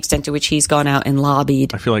limited in the extent to which he's gone out and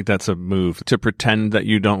lobbied. I feel like that's a move to pretend that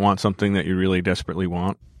you don't want something that you really desperately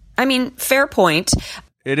want. I mean, fair point.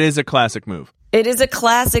 It is a classic move. It is a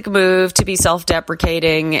classic move to be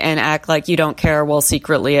self-deprecating and act like you don't care while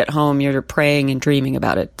secretly at home you're praying and dreaming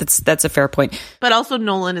about it. That's a fair point. But also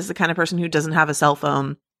Nolan is the kind of person who doesn't have a cell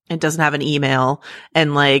phone and doesn't have an email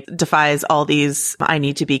and defies all these I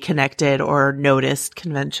need to be connected or noticed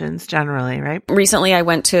conventions generally, right? Recently, I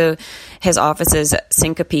went to his offices at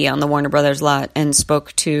Syncope on the Warner Brothers lot and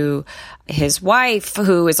spoke to his wife,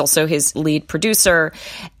 who is also his lead producer.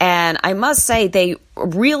 And I must say, they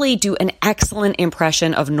really do an excellent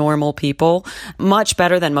impression of normal people, much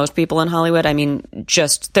better than most people in Hollywood. I mean,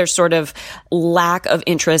 just their sort of lack of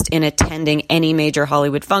interest in attending any major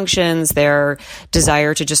Hollywood functions, their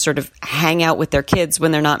desire to just sort of hang out with their kids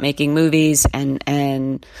when they're not making movies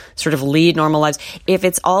and sort of lead normal lives. If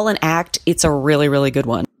it's all an act, it's a really, really good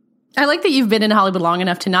one. I like that you've been in Hollywood long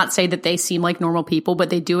enough to not say that they seem like normal people, but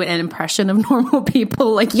they do an impression of normal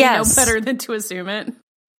people. You know better than to assume it.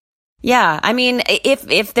 Yeah. I mean,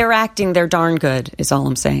 if they're acting, they're darn good, is all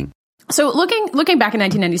I'm saying. So looking back in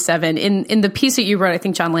 1997, in the piece that you wrote, I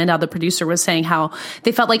think John Landau, the producer, was saying how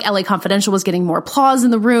they felt like LA Confidential was getting more applause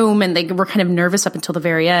in the room, and they were kind of nervous up until the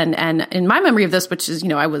very end. And in my memory of this, which is,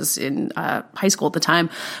 I was in high school at the time,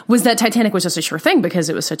 was that Titanic was just a sure thing because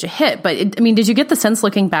it was such a hit. But did you get the sense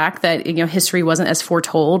looking back that, history wasn't as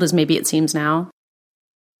foretold as maybe it seems now?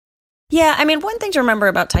 Yeah, I mean, one thing to remember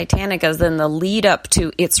about Titanic is in the lead up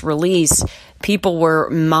to its release, people were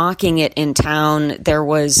mocking it in town. There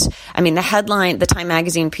was, the headline, the Time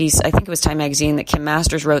Magazine piece, I think it was Time Magazine that Kim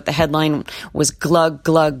Masters wrote, the headline was glug,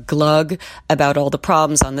 glug, glug about all the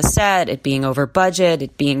problems on the set, it being over budget,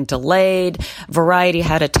 it being delayed. Variety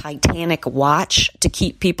had a Titanic watch to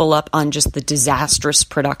keep people up on just the disastrous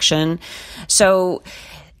production. So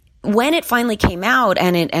when it finally came out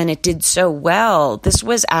and it did so well, this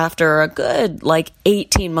was after a good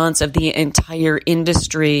 18 months of the entire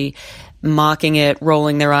industry mocking it,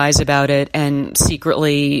 rolling their eyes about it, and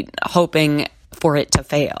secretly hoping for it to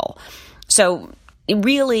fail. So it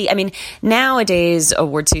really, nowadays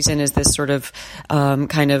award season is this sort of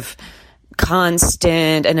kind of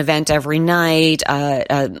constant, an event every night,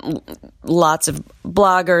 lots of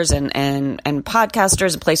bloggers and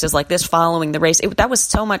podcasters and places like this following the race. That was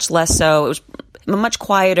so much less so. It was much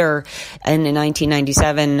quieter in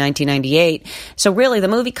 1997, 1998. So really the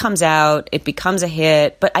movie comes out, it becomes a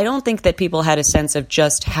hit, but I don't think that people had a sense of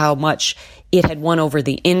just how much it had won over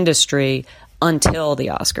the industry until the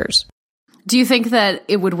Oscars. Do you think that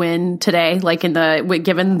it would win today, given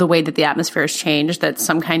the way that the atmosphere has changed, that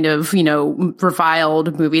some kind of,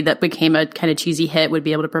 reviled movie that became a kind of cheesy hit would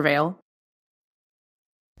be able to prevail?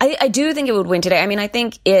 I do think it would win today. I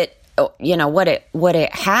think it, what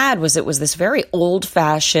it had was it was this very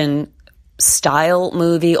old-fashioned style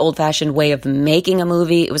movie, old-fashioned way of making a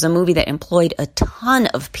movie. It was a movie that employed a ton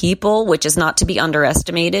of people, which is not to be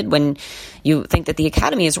underestimated when you think that the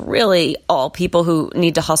Academy is really all people who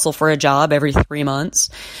need to hustle for a job every 3 months.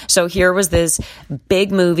 So here was this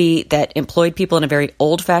big movie that employed people in a very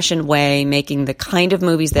old-fashioned way, making the kind of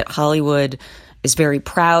movies that Hollywood is very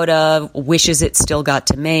proud of, wishes it still got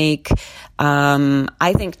to make.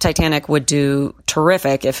 I think Titanic would do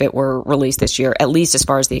terrific if it were released this year, at least as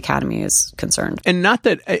far as the Academy is concerned. And not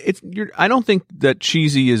that I don't think that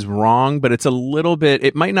cheesy is wrong, but it's a little bit,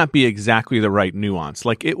 it might not be exactly the right nuance.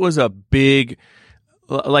 It was a big,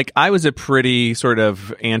 like I was a pretty sort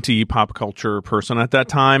of anti-pop culture person at that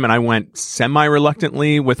time, and I went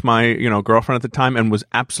semi-reluctantly with my, girlfriend at the time, and was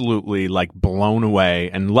absolutely like blown away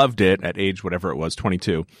and loved it at age whatever it was,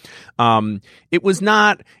 22. It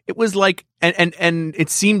was like, and it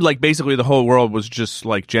seemed like basically the whole world was just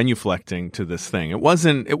like genuflecting to this thing. It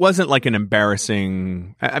wasn't like an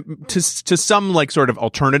embarrassing, to some like sort of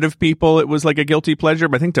alternative people, it was like a guilty pleasure,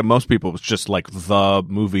 but I think to most people it was just like the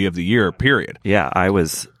movie of the year, period. Yeah,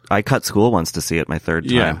 I cut school once to see it my third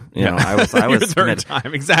time. I was Your third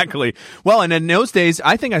time, exactly. Well, and in those days,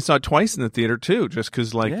 I think I saw it twice in the theater too, just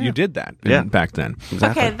because you did that back then.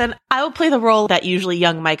 Exactly. Okay, then I will play the role that usually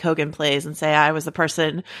young Mike Hogan plays and say I was the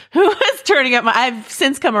person who was turning up I've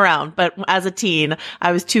since come around, but as a teen,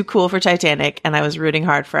 I was too cool for Titanic and I was rooting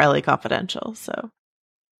hard for LA Confidential. So,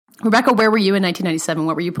 Rebecca, where were you in 1997?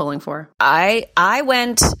 What were you pulling for? I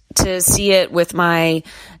went to see it with my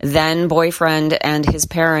then boyfriend and his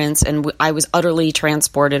parents, and I was utterly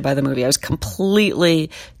transported by the movie. I was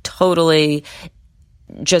completely, totally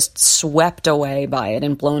just swept away by it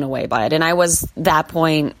and blown away by it. And I was, that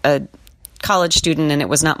point, a college student, and it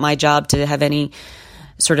was not my job to have any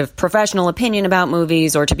sort of professional opinion about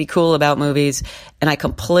movies or to be cool about movies, and I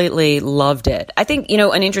completely loved it. I think,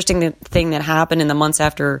 an interesting thing that happened in the months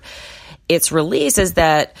after its release is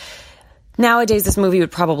that nowadays this movie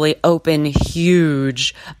would probably open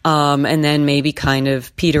huge, and then maybe kind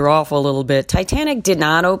of peter off a little bit. Titanic did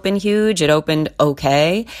not open huge. It opened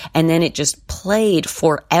okay, and then it just played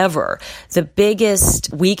forever. The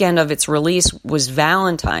biggest weekend of its release was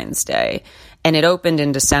Valentine's Day, and it opened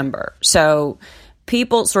in December. So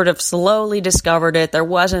people sort of slowly discovered it. There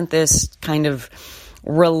wasn't this kind of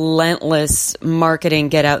relentless marketing,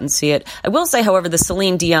 get out and see it. I will say, however, the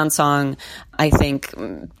Celine Dion song, I think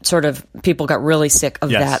sort of people got really sick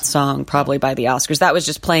of that song probably by the Oscars. That was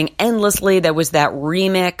just playing endlessly. There was that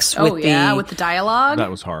remix with the dialogue.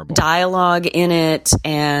 That was horrible. Dialogue in it,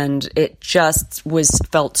 and it just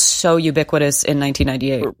felt so ubiquitous in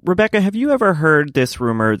 1998. Rebecca, have you ever heard this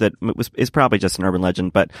rumor that is probably just an urban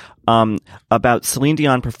legend, but about Celine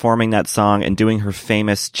Dion performing that song and doing her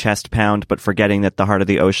famous chest pound, but forgetting that the Heart of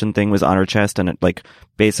the Ocean thing was on her chest, and it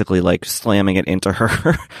basically slamming it into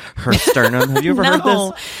her sternum? Have you ever heard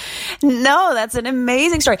this? No, that's an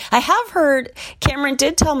amazing story. I have heard, Cameron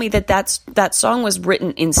did tell me that song was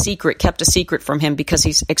written in secret, kept a secret from him, because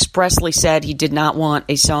he expressly said he did not want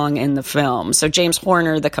a song in the film. So James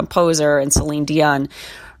Horner, the composer, and Celine Dion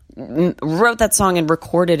wrote that song and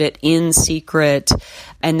recorded it in secret,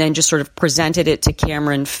 and then just sort of presented it to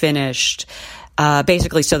Cameron finished.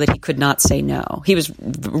 Basically so that he could not say no. He was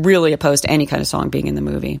really opposed to any kind of song being in the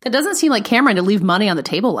movie. That doesn't seem like Cameron to leave money on the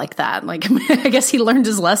table like that. I guess he learned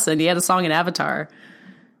his lesson. He had a song in Avatar.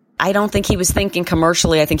 I don't think he was thinking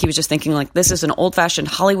commercially. I think he was just thinking this is an old-fashioned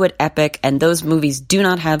Hollywood epic, and those movies do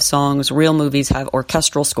not have songs. Real movies have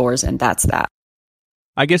orchestral scores, and that's that.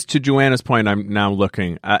 I guess to Joanna's point, I'm now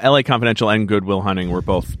looking. LA Confidential and Good Will Hunting were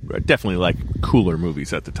both definitely cooler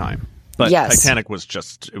movies at the time. But yes. Titanic was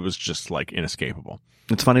just inescapable.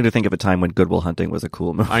 It's funny to think of a time when Good Will Hunting was a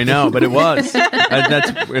cool movie. I know, but it was.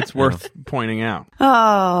 It's worth pointing out.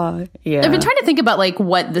 Oh, yeah. I've been trying to think about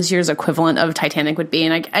what this year's equivalent of Titanic would be,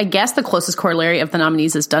 and I guess the closest corollary of the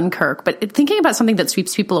nominees is Dunkirk. But thinking about something that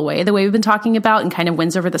sweeps people away, the way we've been talking about, and kind of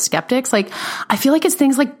wins over the skeptics, I feel like it's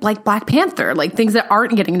things like Black Panther, things that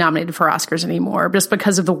aren't getting nominated for Oscars anymore, just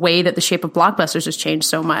because of the way that the shape of blockbusters has changed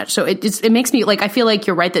so much. So it makes me I feel like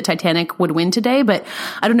you're right that Titanic would win today, but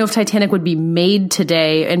I don't know if Titanic would be made today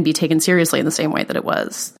and be taken seriously in the same way that it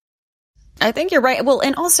was. I think you're right. Well,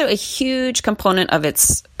 and also a huge component of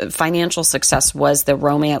its financial success was the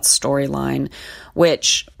romance storyline,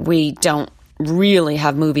 which we don't really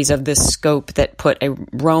have movies of this scope that put a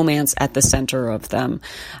romance at the center of them.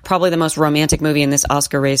 Probably the most romantic movie in this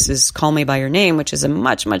Oscar race is Call Me By Your Name, which is a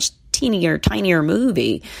much, much tinier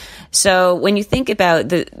movie. So when you think about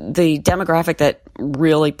the demographic that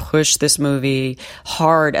really pushed this movie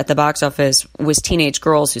hard at the box office was teenage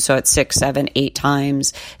girls who saw it 6, 7, 8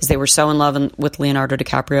 times, as they were so in love with Leonardo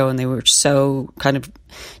DiCaprio, and they were so kind of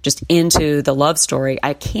just into the love story.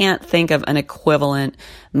 I can't think of an equivalent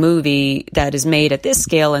movie that is made at this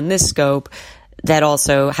scale and this scope that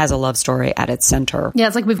also has a love story at its center. Yeah,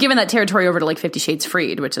 it's we've given that territory over to 50 Shades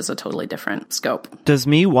Freed, which is a totally different scope. Does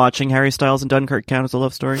me watching Harry Styles in Dunkirk count as a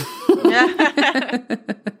love story?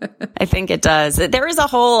 I think it does. There is a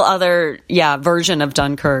whole other, version of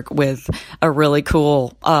Dunkirk with a really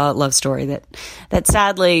cool love story that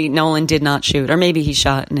sadly Nolan did not shoot, or maybe he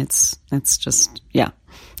shot, and it's just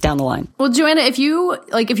down the line. Well, Joanna, if you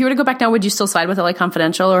were to go back now, would you still side with LA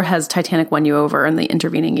Confidential, or has Titanic won you over in the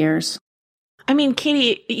intervening years? I mean,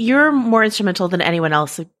 Katie, you're more instrumental than anyone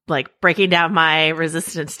else, like breaking down my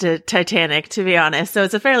resistance to Titanic, to be honest. So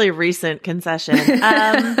it's a fairly recent concession.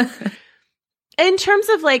 In terms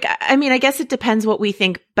of like, I mean, I guess it depends what we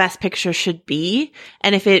think Best Picture should be.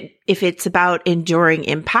 And if it's about enduring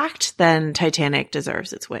impact, then Titanic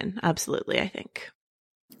deserves its win. Absolutely, I think.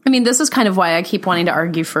 I mean, this is kind of why I keep wanting to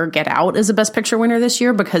argue for Get Out as a Best Picture winner this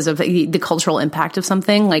year, because of the cultural impact of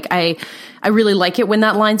something. Like, I really like it when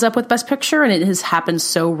that lines up with Best Picture, and it has happened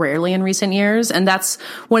so rarely in recent years. And that's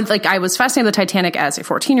when, like, I was fascinated with Titanic as a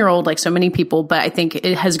 14-year-old, like so many people, but I think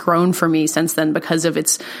it has grown for me since then because of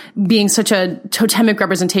its being such a totemic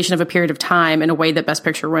representation of a period of time in a way that Best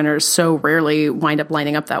Picture winners so rarely wind up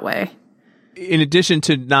lining up that way. In addition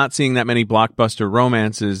to not seeing that many blockbuster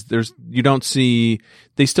romances,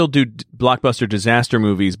 they still do blockbuster disaster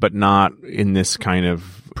movies, but not in this kind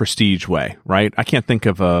of prestige way, right? I can't think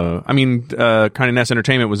of Kindness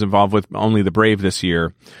Entertainment was involved with Only the Brave this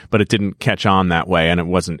year, but it didn't catch on that way, and it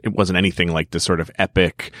wasn't anything like the sort of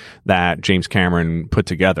epic that James Cameron put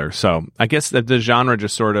together. So I guess that the genre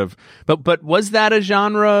just sort of, but was that a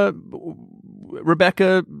genre,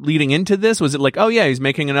 Rebecca, leading into this? Was it like, oh yeah, he's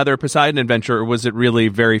making another Poseidon adventure, or was it really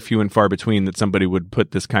very few and far between that somebody would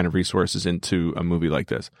put this kind of resources into a movie like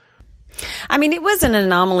this? I mean, it was an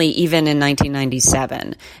anomaly even in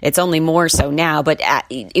 1997. It's only more so now, but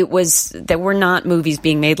there were not movies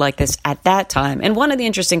being made like this at that time. And one of the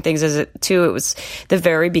interesting things is it was the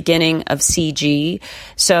very beginning of CG.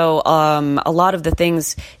 So, a lot of the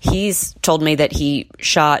things he's told me that he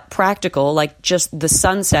shot practical, like just the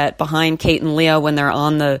sunset behind Kate and Leo when they're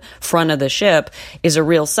on the front of the ship is a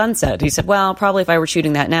real sunset. He said, well, probably if I were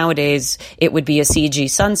shooting that nowadays, it would be a CG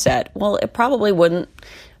sunset. Well, it probably wouldn't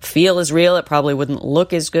feel as real. It probably wouldn't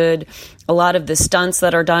look as good. A lot of the stunts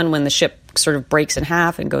that are done when the ship sort of breaks in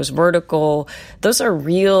half and goes vertical, those are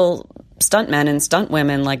real stuntmen and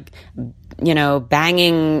stuntwomen, like, you know,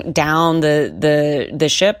 banging down the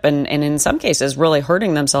ship and in some cases really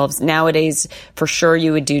hurting themselves. Nowadays, for sure,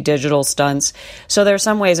 you would do digital stunts. So there are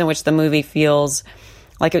some ways in which the movie feels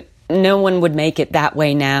like no one would make it that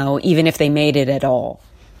way now, even if they made it at all.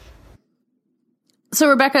 So,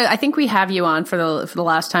 Rebecca, I think we have you on for the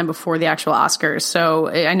last time before the actual Oscars. So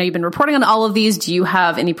I know you've been reporting on all of these. Do you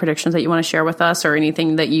have any predictions that you want to share with us, or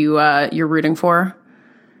anything that you're rooting for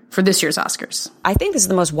this year's Oscars? I think this is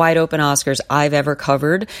the most wide open Oscars I've ever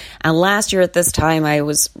covered. And last year at this time, I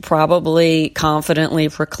was probably confidently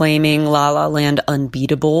proclaiming La La Land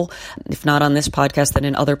unbeatable, if not on this podcast, then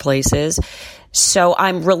in other places. So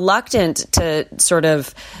I'm reluctant to sort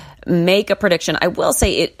of make a prediction. I will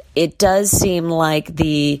say it does seem like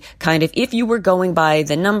the kind of, if you were going by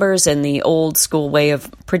the numbers and the old school way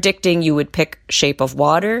of predicting, you would pick Shape of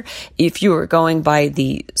Water. If you were going by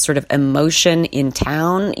the sort of emotion in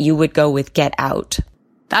town, you would go with Get Out.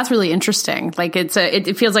 That's really interesting. Like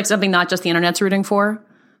it feels like something not just the internet's rooting for.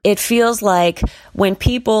 It feels like when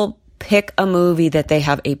people pick a movie that they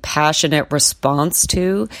have a passionate response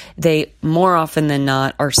to, they more often than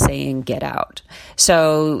not are saying Get Out.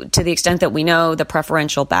 So to the extent that we know, the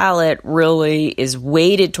preferential ballot really is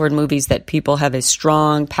weighted toward movies that people have a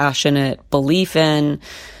strong, passionate belief in.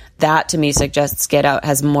 That, to me, suggests Get Out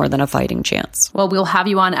has more than a fighting chance. Well, we'll have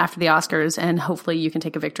you on after the Oscars, and hopefully you can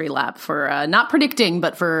take a victory lap for not predicting,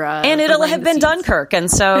 but for and it'll have been Dunkirk,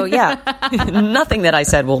 and so, yeah, nothing that I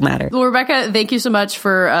said will matter. Well, Rebecca, thank you so much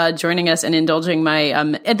for joining us and indulging my,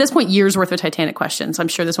 at this point, years worth of Titanic questions. I'm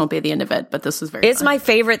sure this won't be the end of it, but this was very fun. My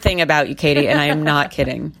favorite thing about you, Katie, and I am not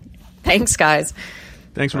kidding. Thanks, guys.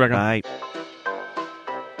 Thanks, Rebecca. Bye.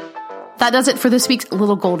 That does it for this week's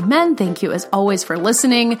Little Gold Men. Thank you, as always, for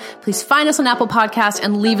listening. Please find us on Apple Podcasts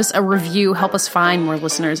and leave us a review. Help us find more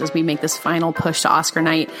listeners as we make this final push to Oscar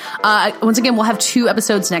night. Once again, we'll have 2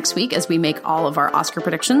 episodes next week as we make all of our Oscar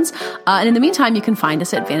predictions. And in the meantime, you can find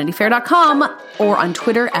us at VanityFair.com or on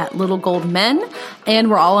Twitter at Little Gold Men. And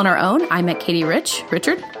we're all on our own. I'm at Katie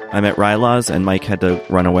Richard. I'm at Rylaws, and Mike had to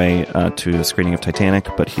run away to a screening of Titanic,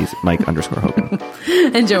 but he's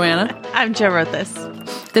Mike_Hogan. And Joanna. I'm Joe wrote this.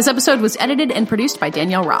 This episode was edited and produced by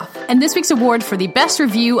Danielle Roth. And this week's award for the best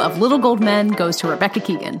review of Little Gold Men goes to Rebecca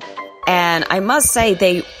Keegan. And I must say,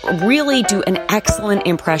 they really do an excellent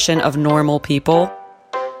impression of normal people.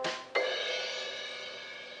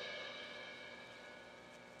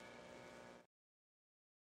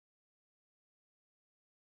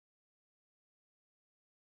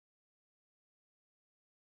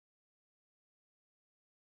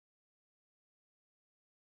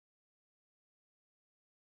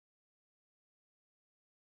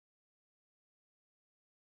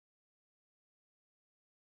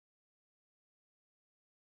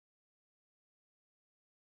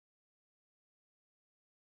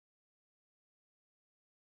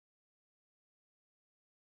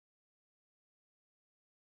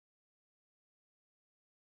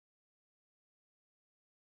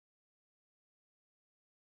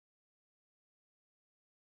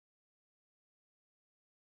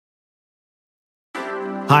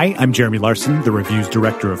 Hi, I'm Jeremy Larson, the reviews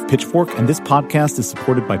director of Pitchfork, and this podcast is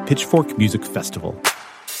supported by Pitchfork Music Festival.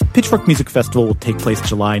 Pitchfork Music Festival will take place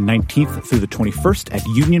July 19th through the 21st at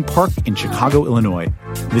Union Park in Chicago, Illinois.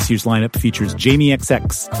 This year's lineup features Jamie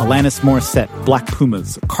XX, Alanis Morissette, Black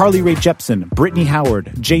Pumas, Carly Rae Jepsen, Brittany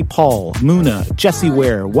Howard, J. Paul, Muna, Jessie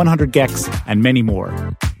Ware, 100 Gex, and many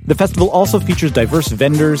more. The festival also features diverse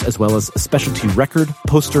vendors as well as specialty record,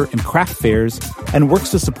 poster, and craft fairs, and works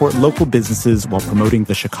to support local businesses while promoting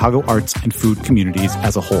the Chicago arts and food communities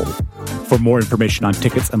as a whole. For more information on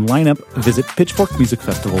tickets and lineup, visit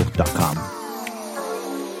pitchforkmusicfestival.com.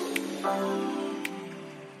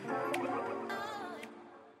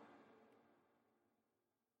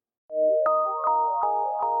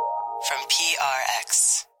 From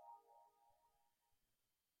PRX.